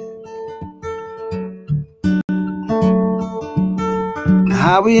shack.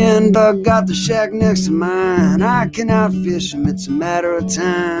 How we end up got the shack next to mine. I can outfish him, it's a matter of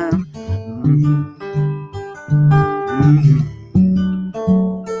time.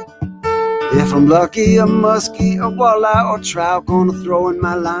 If I'm lucky, a muskie, a walleye, or trout, gonna throw in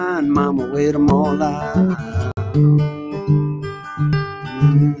my line. Mama, wait 'em all out.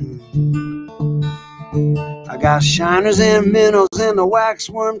 I got shiners and minnows and a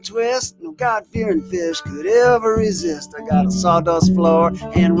waxworm twist. No God-fearing fish could ever resist. I got a sawdust floor,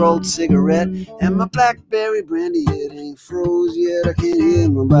 hand-rolled cigarette, and my blackberry brandy. It ain't froze yet. I can't hear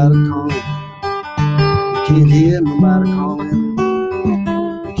nobody calling. I can't hear nobody calling.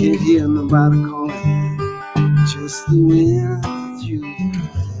 I can't hear nobody calling. Just the wind through the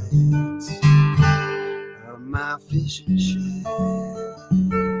cracks of my fishing shack.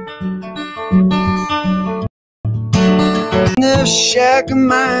 This shack of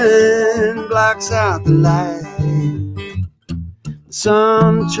mine blocks out the light. The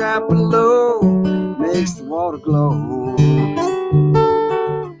sun trap below makes the water glow.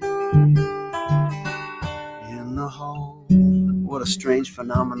 In the hole, what a strange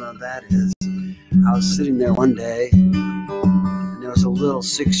phenomenon that is. I was sitting there one day, and there was a little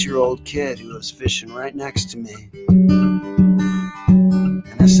 6-year-old kid who was fishing right next to me. And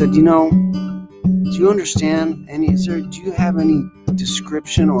I said, you know, do you understand do you have any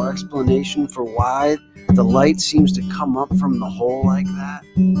description or explanation for why the light seems to come up from the hole like that?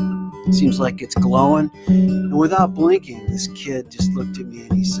 It seems like it's glowing. And without blinking, this kid just looked at me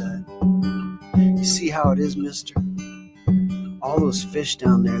and he said, you see how it is, mister? All those fish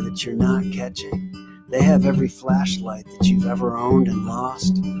down there that you're not catching, they have every flashlight that you've ever owned and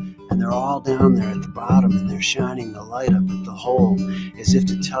lost. And they're all down there at the bottom, and they're shining the light up at the hole as if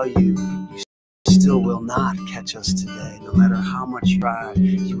to tell you, you still will not catch us today. No matter how much you try,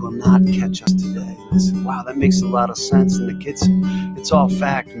 you will not catch us today. And I said, wow, that makes a lot of sense. And the kid said, it's all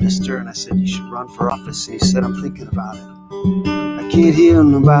fact, mister. And I said, you should run for office. And he said, I'm thinking about it. I can't hear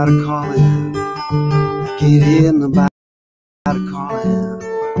nobody calling. I can't hear nobody calling.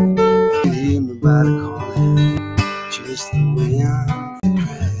 I can't hear nobody calling. Just the wind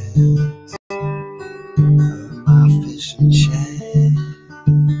of my fishing shack.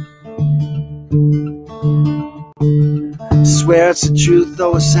 I swear it's the truth,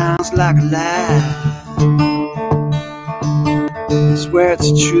 though it sounds like a lie. I swear it's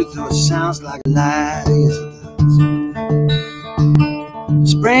the truth, though it sounds like a lie. Yes, it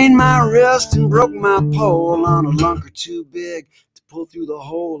does. Sprained my wrist and broke my pole on a lunker too big to pull through the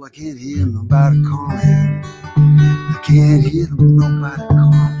hole. I can't hear nobody calling. I can't hear nobody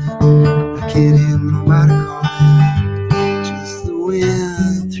calling. I can't hear nobody calling. Just the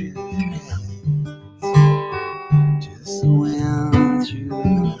wind through the cracks. Just the wind through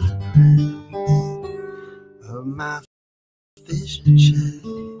the cracks of my fishing shack.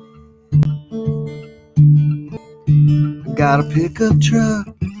 I got a pickup truck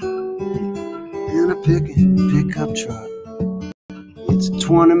and a pickup truck. It's a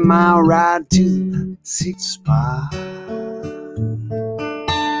 20-mile ride to the sixth spot.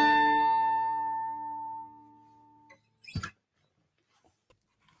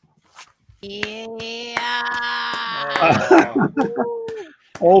 Yeah.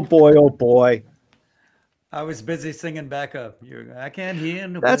 Oh boy, oh boy. I was busy singing back up. I can't hear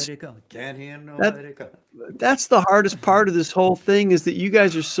nobody call. Can't hear nobody call. That's the hardest part of this whole thing, is that you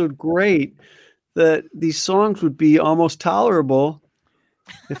guys are so great that these songs would be almost tolerable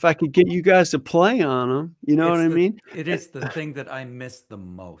if I could get you guys to play on them. You know what I mean? It is the thing that I miss the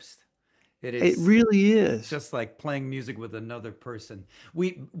most. It really is. Just like playing music with another person.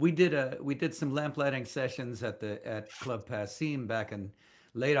 We did some lamplighting sessions at Club Passim back in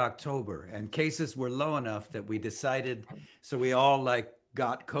late October, and cases were low enough that we decided, so we all like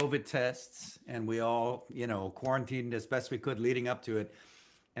got COVID tests, and we all, quarantined as best we could leading up to it,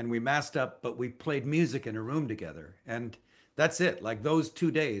 and we masked up, but we played music in a room together. And that's it. Like, those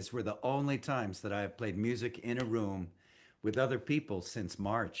 2 days were the only times that I have played music in a room with other people since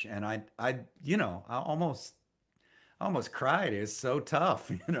March. And I almost cried. It was so tough,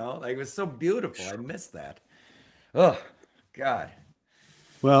 like, it was so beautiful. I miss that. Oh God.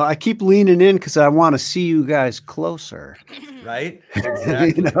 Well, I keep leaning in because I want to see you guys closer. Right?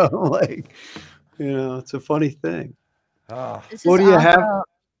 Exactly. It's a funny thing. Oh, What do you have?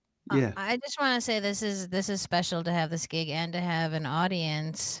 Yeah. I just want to say this is special to have this gig and to have an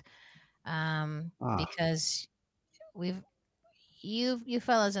audience, because you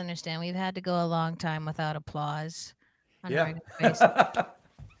fellas understand we've had to go a long time without applause on a yeah. regular basis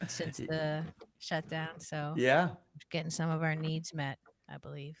since the shutdown. So Yeah. getting some of our needs met, I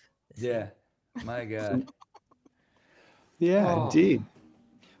believe. Yeah. My God. Yeah, Oh. indeed.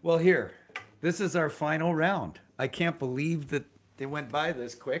 Well, here, this is our final round. I can't believe that they went by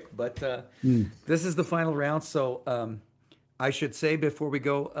this quick, but this is the final round. So I should say before we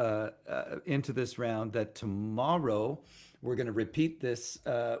go into this round that tomorrow we're going to repeat this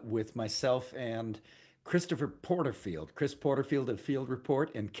with myself and Christopher Porterfield, Chris Porterfield of Field Report,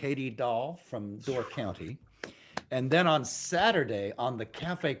 and Katie Dahl from Door County. And then on Saturday on the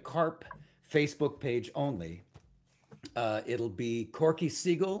Cafe Carpe Facebook page only, it'll be Corky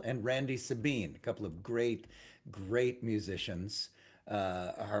Siegel and Randy Sabine, a couple of great musicians,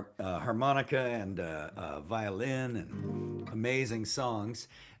 harmonica and violin and amazing songs.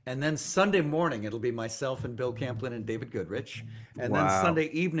 And then Sunday morning, it'll be myself and Bill Camplin and David Goodrich. And then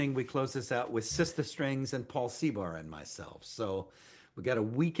Sunday evening, we close this out with Sister Strings and Paul Seabar and myself. So we got a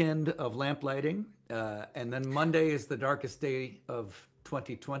weekend of lamplighting. And then Monday is the darkest day of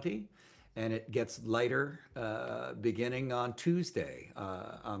 2020. And it gets lighter beginning on Tuesday,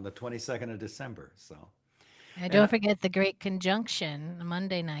 on the 22nd of December. So, and don't forget the Great Conjunction,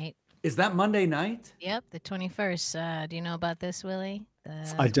 Monday night. Is that Monday night? Yep, the 21st. Do you know about this, Willie?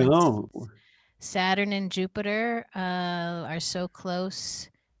 I don't. Saturn and Jupiter are so close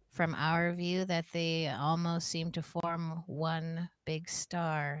from our view that they almost seem to form one big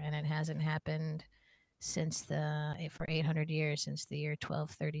star, and it hasn't happened since for 800 years, since the year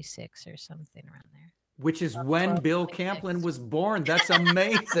 1236 or something around there. Which is when Bill Camplin was born. That's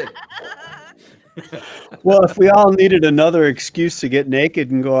amazing. Well, if we all needed another excuse to get naked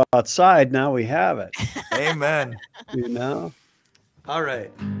and go outside, now we have it. Amen. All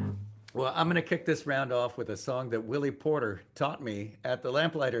right. Well, I'm going to kick this round off with a song that Willy Porter taught me at the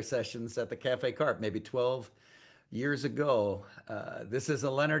Lamplighter sessions at the Cafe Carpe, maybe 12 years ago. This is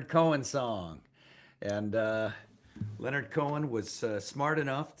a Leonard Cohen song. And Leonard Cohen was smart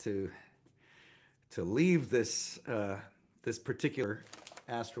enough to leave this this particular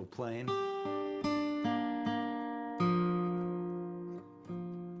astral plane.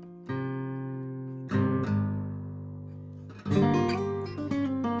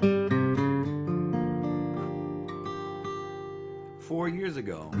 Four years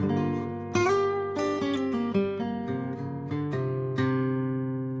ago.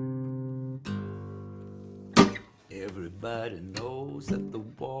 Everybody knows that the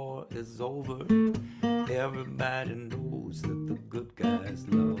war is over. Everybody knows that the good guys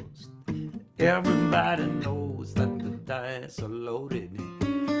lost. Everybody knows that the dice are loaded.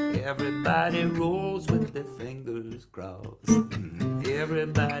 Everybody rolls with their fingers crossed.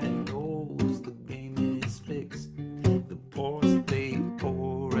 Everybody knows the game is fixed. The poor stay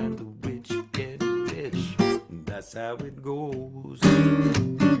poor and the rich get rich. That's how it goes.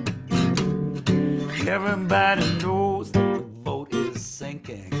 Everybody knows that the boat is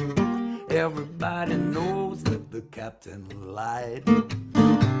sinking. Everybody knows that the captain lied.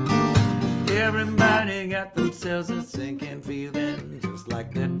 Everybody got themselves a sinking feeling, just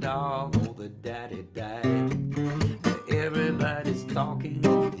like their dog or their daddy died. Everybody's talking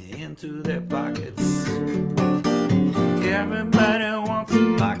into their pockets. Everybody wants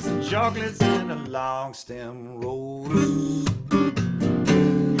a box of chocolates and a long stem rose.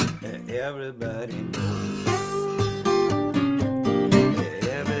 Everybody knows.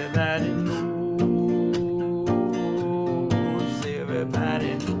 Everybody knows.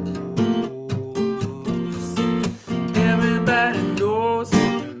 Everybody knows. Everybody knows.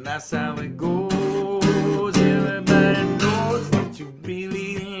 And that's how it goes. Everybody knows that you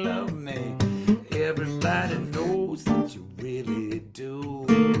really love me. Everybody knows that you really do.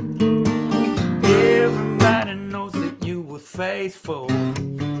 Everybody knows that you were faithful.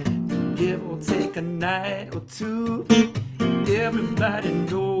 Give or take a night or two. Everybody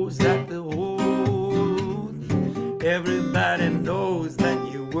knows that the whole. Everybody knows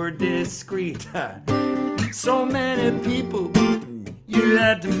that you were discreet. So many people you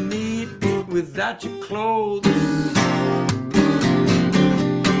had to meet without your clothes.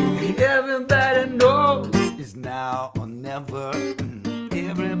 Everybody knows it's now or never.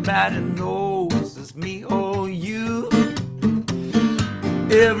 Everybody knows it's me or you.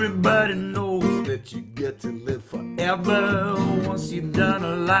 Everybody knows that you get to live forever once course you've done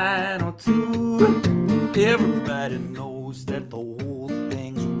a line or two. Everybody knows that the whole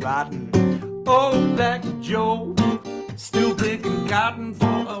thing's rotten. Oh, back to Joe, still picking cotton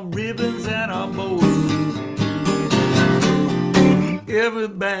for ribbons and our bows.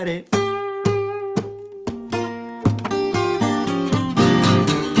 Everybody.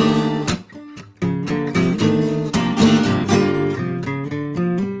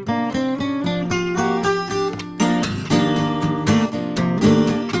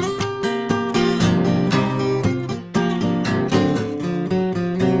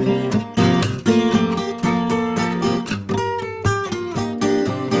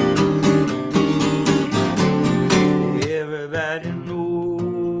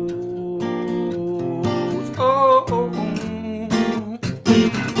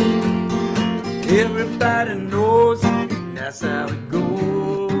 Everybody knows that's how it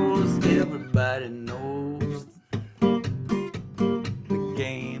goes. Everybody knows the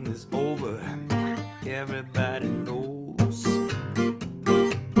game is over. Everybody knows.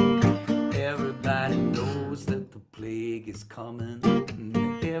 Everybody knows that the plague is coming.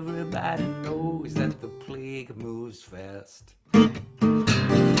 Everybody knows that the plague moves fast.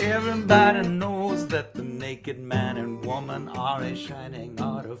 Everybody knows that the naked man and woman are a shining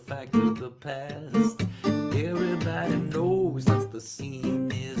artifact of the past. Everybody knows that the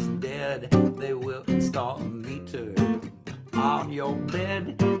scene is dead. They will install a meter on your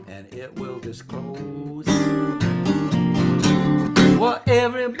bed and it will disclose what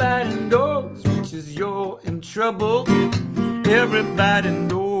everybody knows, which is you're in trouble. Everybody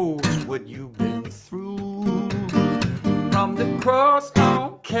knows what you've been through. From the cross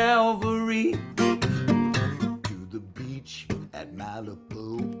on Calvary to the beach at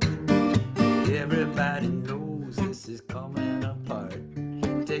Malibu. Everybody knows this is coming apart.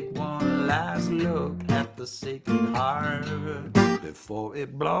 Take one last look at the Sacred Heart before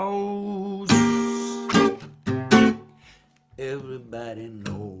it blows. Everybody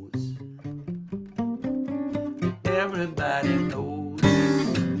knows. Everybody knows.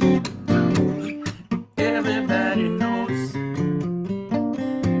 Everybody knows.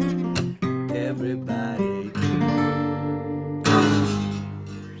 Everybody.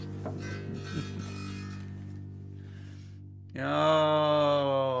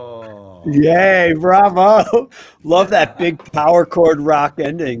 Oh. Yay, bravo. Love that big power chord rock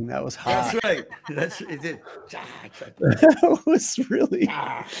ending. That was hot. That's right. That's it. That was really,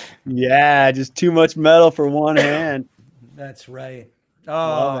 yeah, just too much metal for one hand. That's right.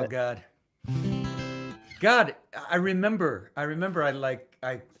 Love Oh it. God. God, I remember I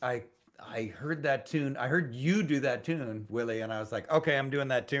heard that tune. I heard you do that tune, Willie, and I was like, okay, I'm doing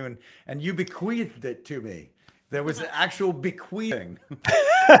that tune. And you bequeathed it to me. There was an actual bequeathing.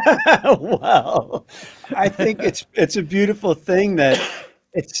 Wow. I think it's a beautiful thing that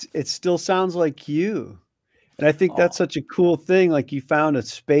it still sounds like you. And I think that's such a cool thing. Like you found a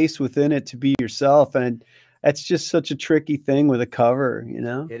space within it to be yourself. And that's just such a tricky thing with a cover, you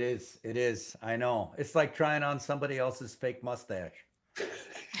know? It is. It is. I know. It's like trying on somebody else's fake mustache.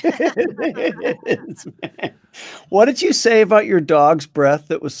 It is, man. What did you say about your dog's breath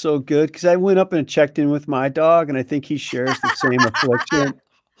that was so good? Because I went up and checked in with my dog, and I think he shares the same affliction.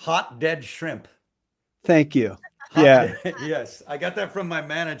 Hot dead shrimp. Thank you. Hot Yeah. yes, I got that from my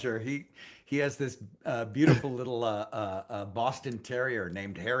manager. He has this beautiful little Boston Terrier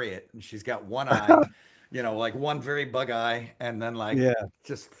named Harriet, and she's got one eye, like one very bug eye, and then like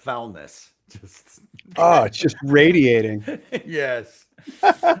just foulness. Just it's just radiating. yes.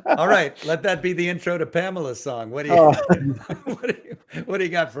 All right, let that be the intro to Pamela's song. What do you what do you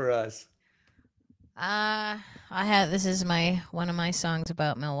got for us? This is one of my songs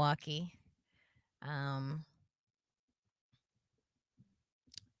about Milwaukee. Not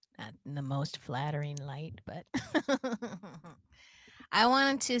in the most flattering light, but I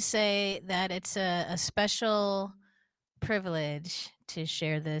wanted to say that it's a special privilege to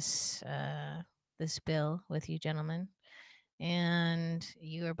share this bill with you gentlemen, and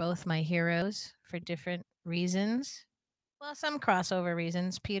you are both my heroes for different reasons. Well, some crossover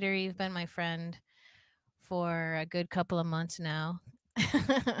reasons. Peter, you've been my friend for a good couple of months now.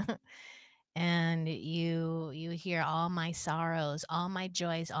 And you hear all my sorrows, all my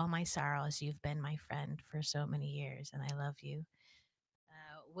joys, all my sorrows. You've been my friend for so many years, and I love you.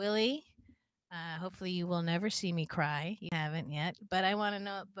 Willie, hopefully you will never see me cry. You haven't yet, but I want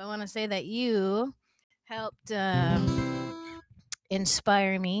to say that you helped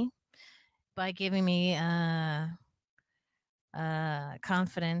inspire me by giving me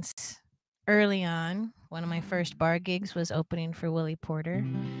confidence early on one of my first bar gigs was opening for Willy Porter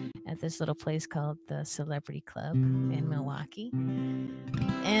at this little place called the Celebrity Club in Milwaukee.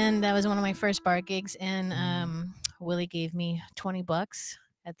 And that was one of my first bar gigs. And Willy gave me $20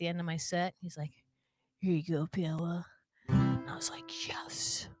 at the end of my set. He's like, "Here you go, Pamela." And I was like,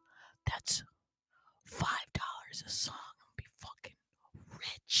 "Yes, that's $5 a song. I'll be fucking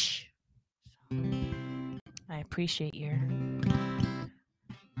rich." I appreciate your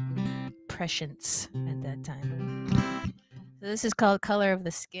prescience at that time. So this is called "Color of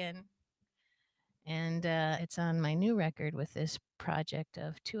the Skin." And it's on my new record with this project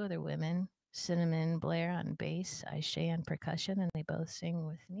of two other women, Cinnamon Blair on bass, Aisha on percussion, and they both sing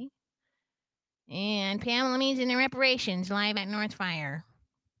with me. And Pamela Means in the Reparations, live at North Fire.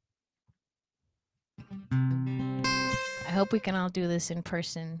 I hope we can all do this in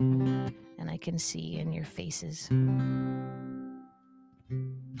person and I can see in your faces.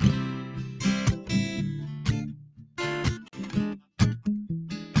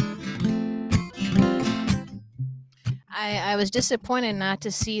 I was disappointed not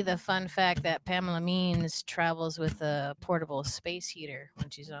to see the fun fact that Pamela Means travels with a portable space heater when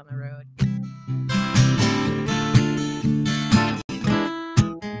she's on the road.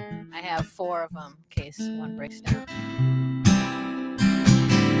 I have 4 of them in case one breaks down.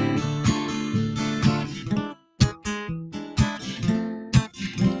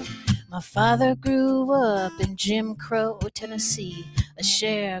 My father grew up in Jim Crow, Tennessee, a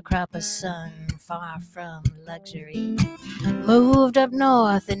sharecropper son, far from luxury. Moved up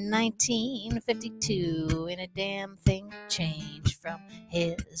north in 1952, and a damn thing changed from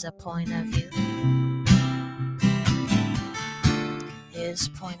his point of view. His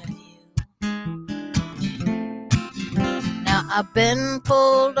point of view. Now I've been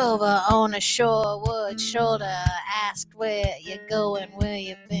pulled over on a shorewood shoulder, asked where you going, where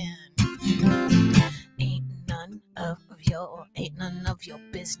you been. Ain't none of your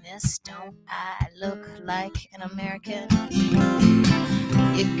business. Don't I look like an American?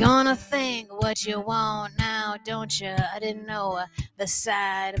 You're gonna think what you want now, don't you? I didn't know the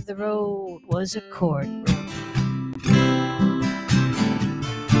side of the road was a courtroom.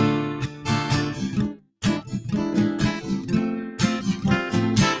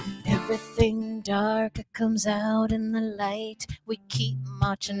 Everything dark comes out in the light. We keep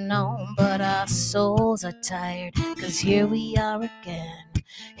marching on, but our souls are tired. 'Cause here we are again,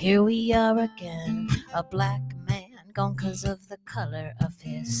 a black man gone 'cause of the color of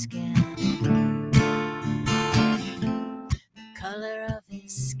his skin. The color of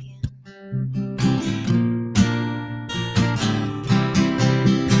his skin.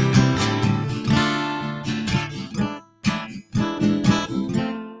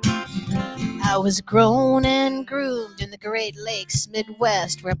 I was grown and groomed in the Great Lakes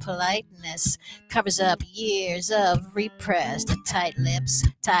Midwest, where politeness covers up years of repressed tight lips,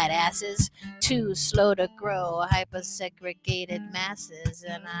 tight asses, too slow to grow, hyper-segregated masses,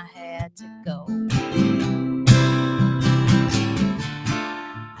 and I had to go.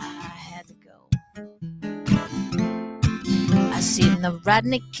 I seen the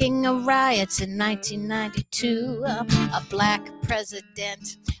Rodney King riots in 1992, a black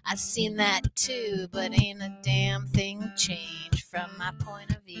president. I seen that too, but ain't a damn thing changed from my point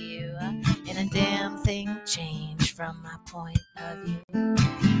of view. Ain't a damn thing changed from my point of view.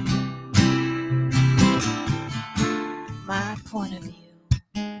 My point of view.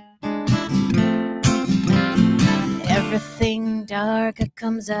 Everything dark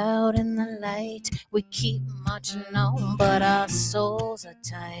comes out in the light. We keep marching on, but our souls are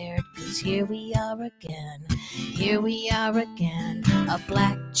tired. 'Cause here we are again, a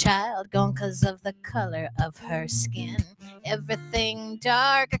black child gone 'cause of the color of her skin. Everything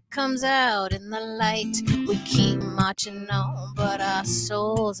dark comes out in the light. We keep marching on, but our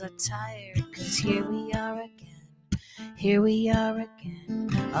souls are tired. 'Cause here we are again,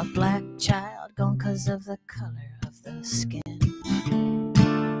 a black child gone 'cause of the color of the skin.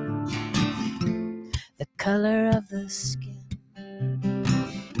 The color of the skin.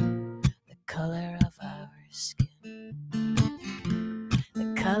 The color of our skin.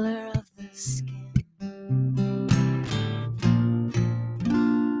 The color of the skin.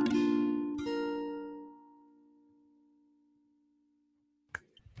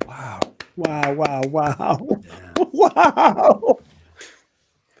 Wow. Wow, wow, wow. Yeah. Wow.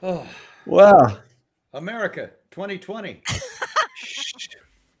 Oh, Wow. America 2020.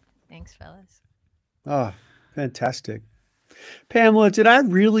 Thanks, fellas. Oh, fantastic. Pamela, did I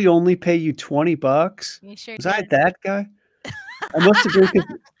really only pay you $20? You sure Was did. I that guy? I must have been,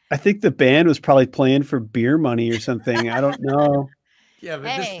 'cause I think the band was probably playing for beer money or something. I don't know. Yeah, but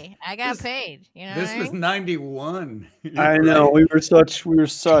Hey, I got this paid. You know this what I was mean? 91. I know Right? we were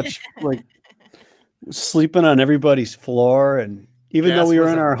such like sleeping on everybody's floor, and even though Gas we were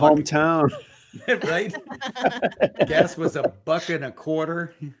was in a our buck, hometown, right? Gas was a buck and a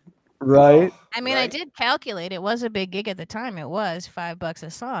quarter. right? Oh, I mean, I right. did calculate. It was a big gig at the time. It was $5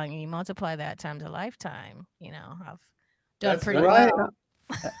 a song. You multiply that times a lifetime. You know, I've done That's pretty right. Right. well.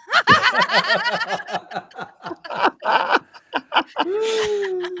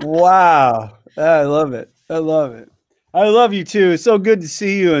 Wow. I love it. I love it. I love you too. It's so good to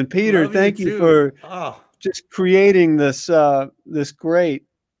see you. And Peter, Love you thank you too. for Oh, just creating this this great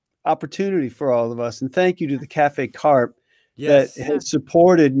opportunity for all of us. And thank you to the Cafe Carpe that yes. has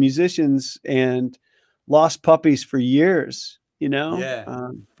supported musicians and lost puppies for years, you know? Yeah.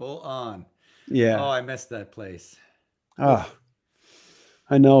 Full on. Oh, Yeah. I missed that place. Oh, Oof.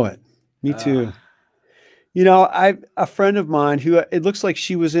 I know it. Me too. Ah, You know, a friend of mine who it looks like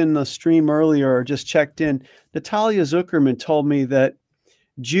she was in the stream earlier or just checked in. Natalia Zuckerman told me that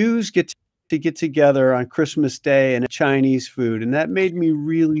Jews get together on Christmas Day and eat Chinese food, and that made me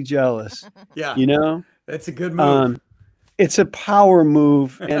really jealous. yeah. You know, That's a good move. it's a power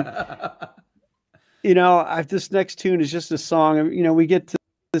move, and you know, this next tune is just a song. You know, we get to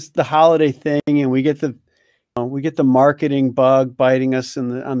the holiday thing, and we get the marketing bug biting us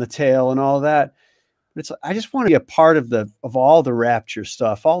on the tail and all that. But I just want to be a part of all the rapture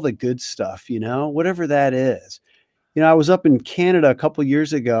stuff, all the good stuff, you know, whatever that is. You know, I was up in Canada a couple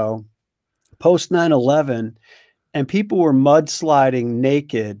years ago, post 9/11, and people were mudsliding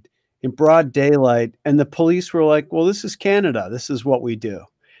naked in broad daylight, and the police were like, "Well, this is Canada. This is what we do."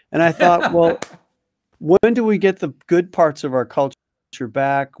 And I thought, well, when do we get the good parts of our culture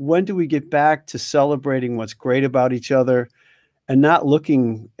back? When do we get back to celebrating what's great about each other and not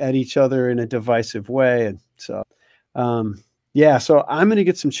looking at each other in a divisive way? And so, yeah, so I'm going to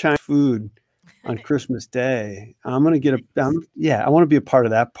get some Chinese food on Christmas Day. I'm going to get I want to be a part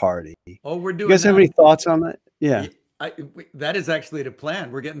of that party. Oh, we're You doing guys have any that. thoughts on that? Yeah. That is actually the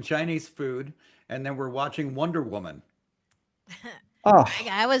plan. We're getting Chinese food, and then we're watching Wonder Woman. Oh,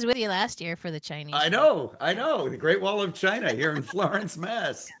 I was with you last year for the Chinese. I food. know. The Great Wall of China here in Florence,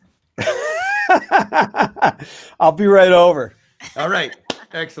 Mass. I'll be right over. All right,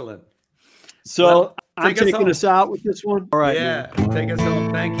 excellent. So Well, I'm take us taking home. us out with this one. All right, Yeah, man. take us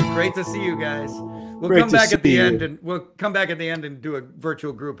home. Thank you. Great to see you guys. We'll Great come to back at see the you. end, and we'll come back at the end and do a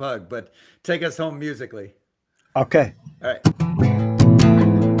virtual group hug. But take us home musically. Okay. All right.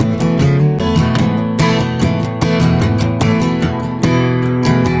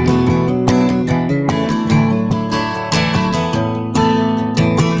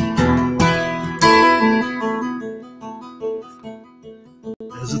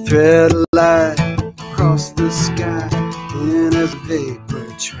 There's a thread of light across the sky, and as a vapor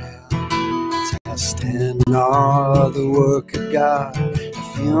trail, as I stand in awe of the work of God, I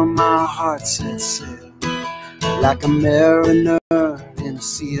feel my heart set sail, like a mariner in a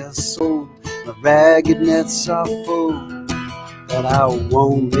sea of soul. My ragged nets are full, but I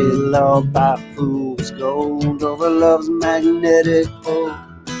won't be lulled by fool's gold over love's magnetic pull.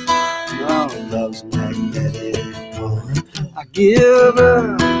 No, love's magnetic pull. I give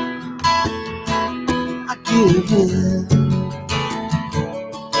up, I give in,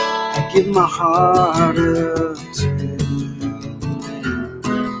 I give my heart up to you.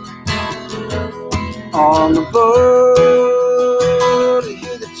 On the boat, I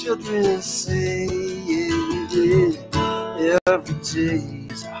hear the children say, yeah, every day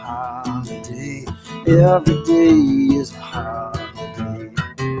is a holiday, every day is a holiday.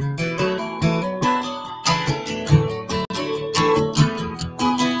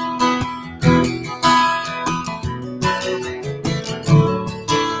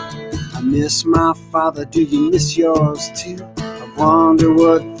 I miss my father, do you miss yours too? I wonder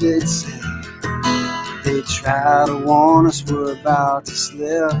what they'd say. They try to warn us we're about to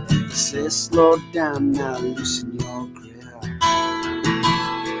slip. They say slow down now, loosen your grip.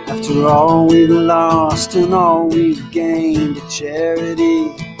 After all we've lost and all we've gained, the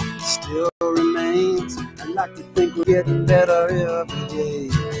charity still remains. I like to think we're getting better every day,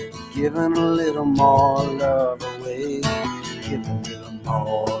 giving a little more love away, giving a little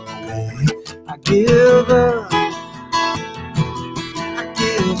more away. I give up, I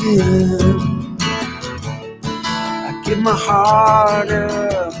give in, I give my heart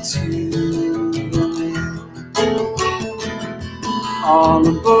up to you. On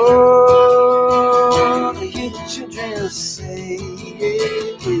the board, I hear the children say,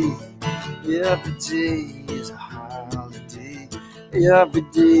 every day is a holiday, every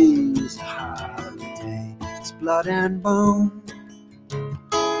day is a holiday. It's blood and bone,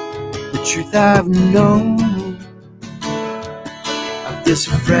 truth I've known of this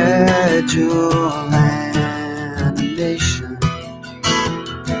fragile animation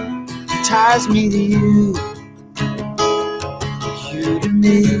ties me to you, you to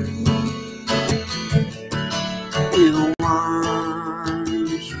me, in one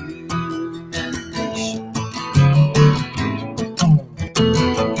human nation.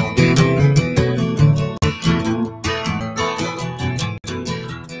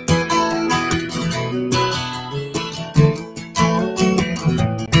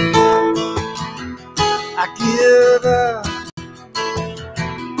 I give up,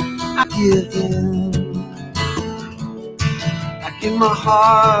 I give in, I give my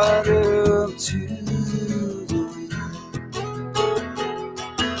heart up to the wind.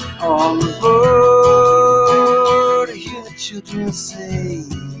 On the board, I hear the children say,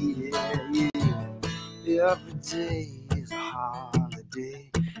 yeah, every day is a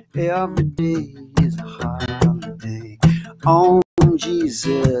holiday, every day is a holiday. On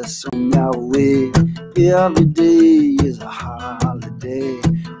Jesus, on Yahweh, every day is a holiday.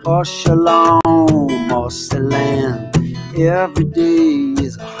 Oh, shalom, oh, salam, every day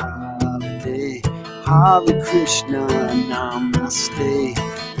is a holiday. Hare Krishna, namaste,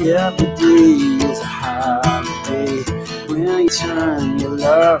 every day is a holiday. When you turn your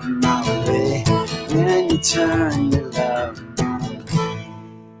love my way, when you turn your love my way.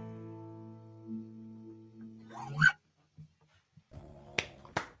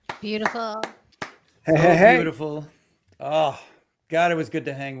 Beautiful. Hey, So hey, hey. beautiful. Oh, God, it was good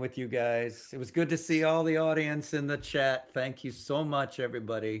to hang with you guys. It was good to see all the audience in the chat. Thank you so much,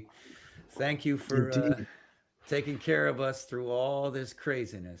 everybody. Thank you for Indeed. taking care of us through all this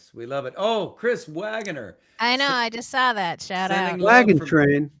craziness. We love it. Oh, Chris Wagoner. I know. I just saw that. Shout Sending out. love Wagon from,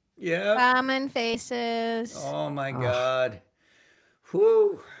 train. yeah. Common faces. Oh my Oh. God.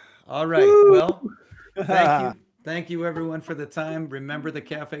 Whew. All right. Woo. Well, thank you. Thank you everyone for the time. Remember the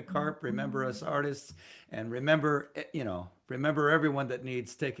Cafe Carpe, remember us artists, and remember, remember everyone that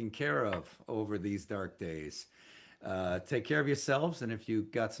needs taken care of over these dark days. Take care of yourselves, and if you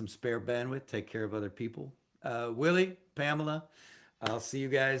got some spare bandwidth, take care of other people. Willy, Pamela, I'll see you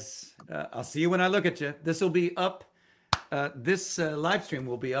guys. I'll see you when I look at you. This will be up. This live stream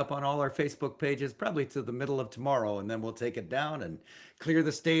will be up on all our Facebook pages probably to the middle of tomorrow, and then we'll take it down and clear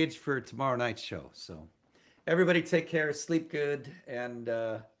the stage for tomorrow night's show. So everybody take care, sleep good, and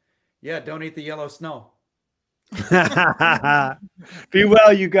yeah, don't eat the yellow snow. Be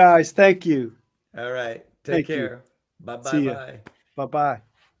well, you guys. Thank you. All right. Take Thank you. care. Bye bye See ya. bye. Bye-bye.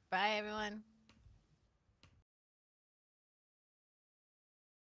 Bye, everyone.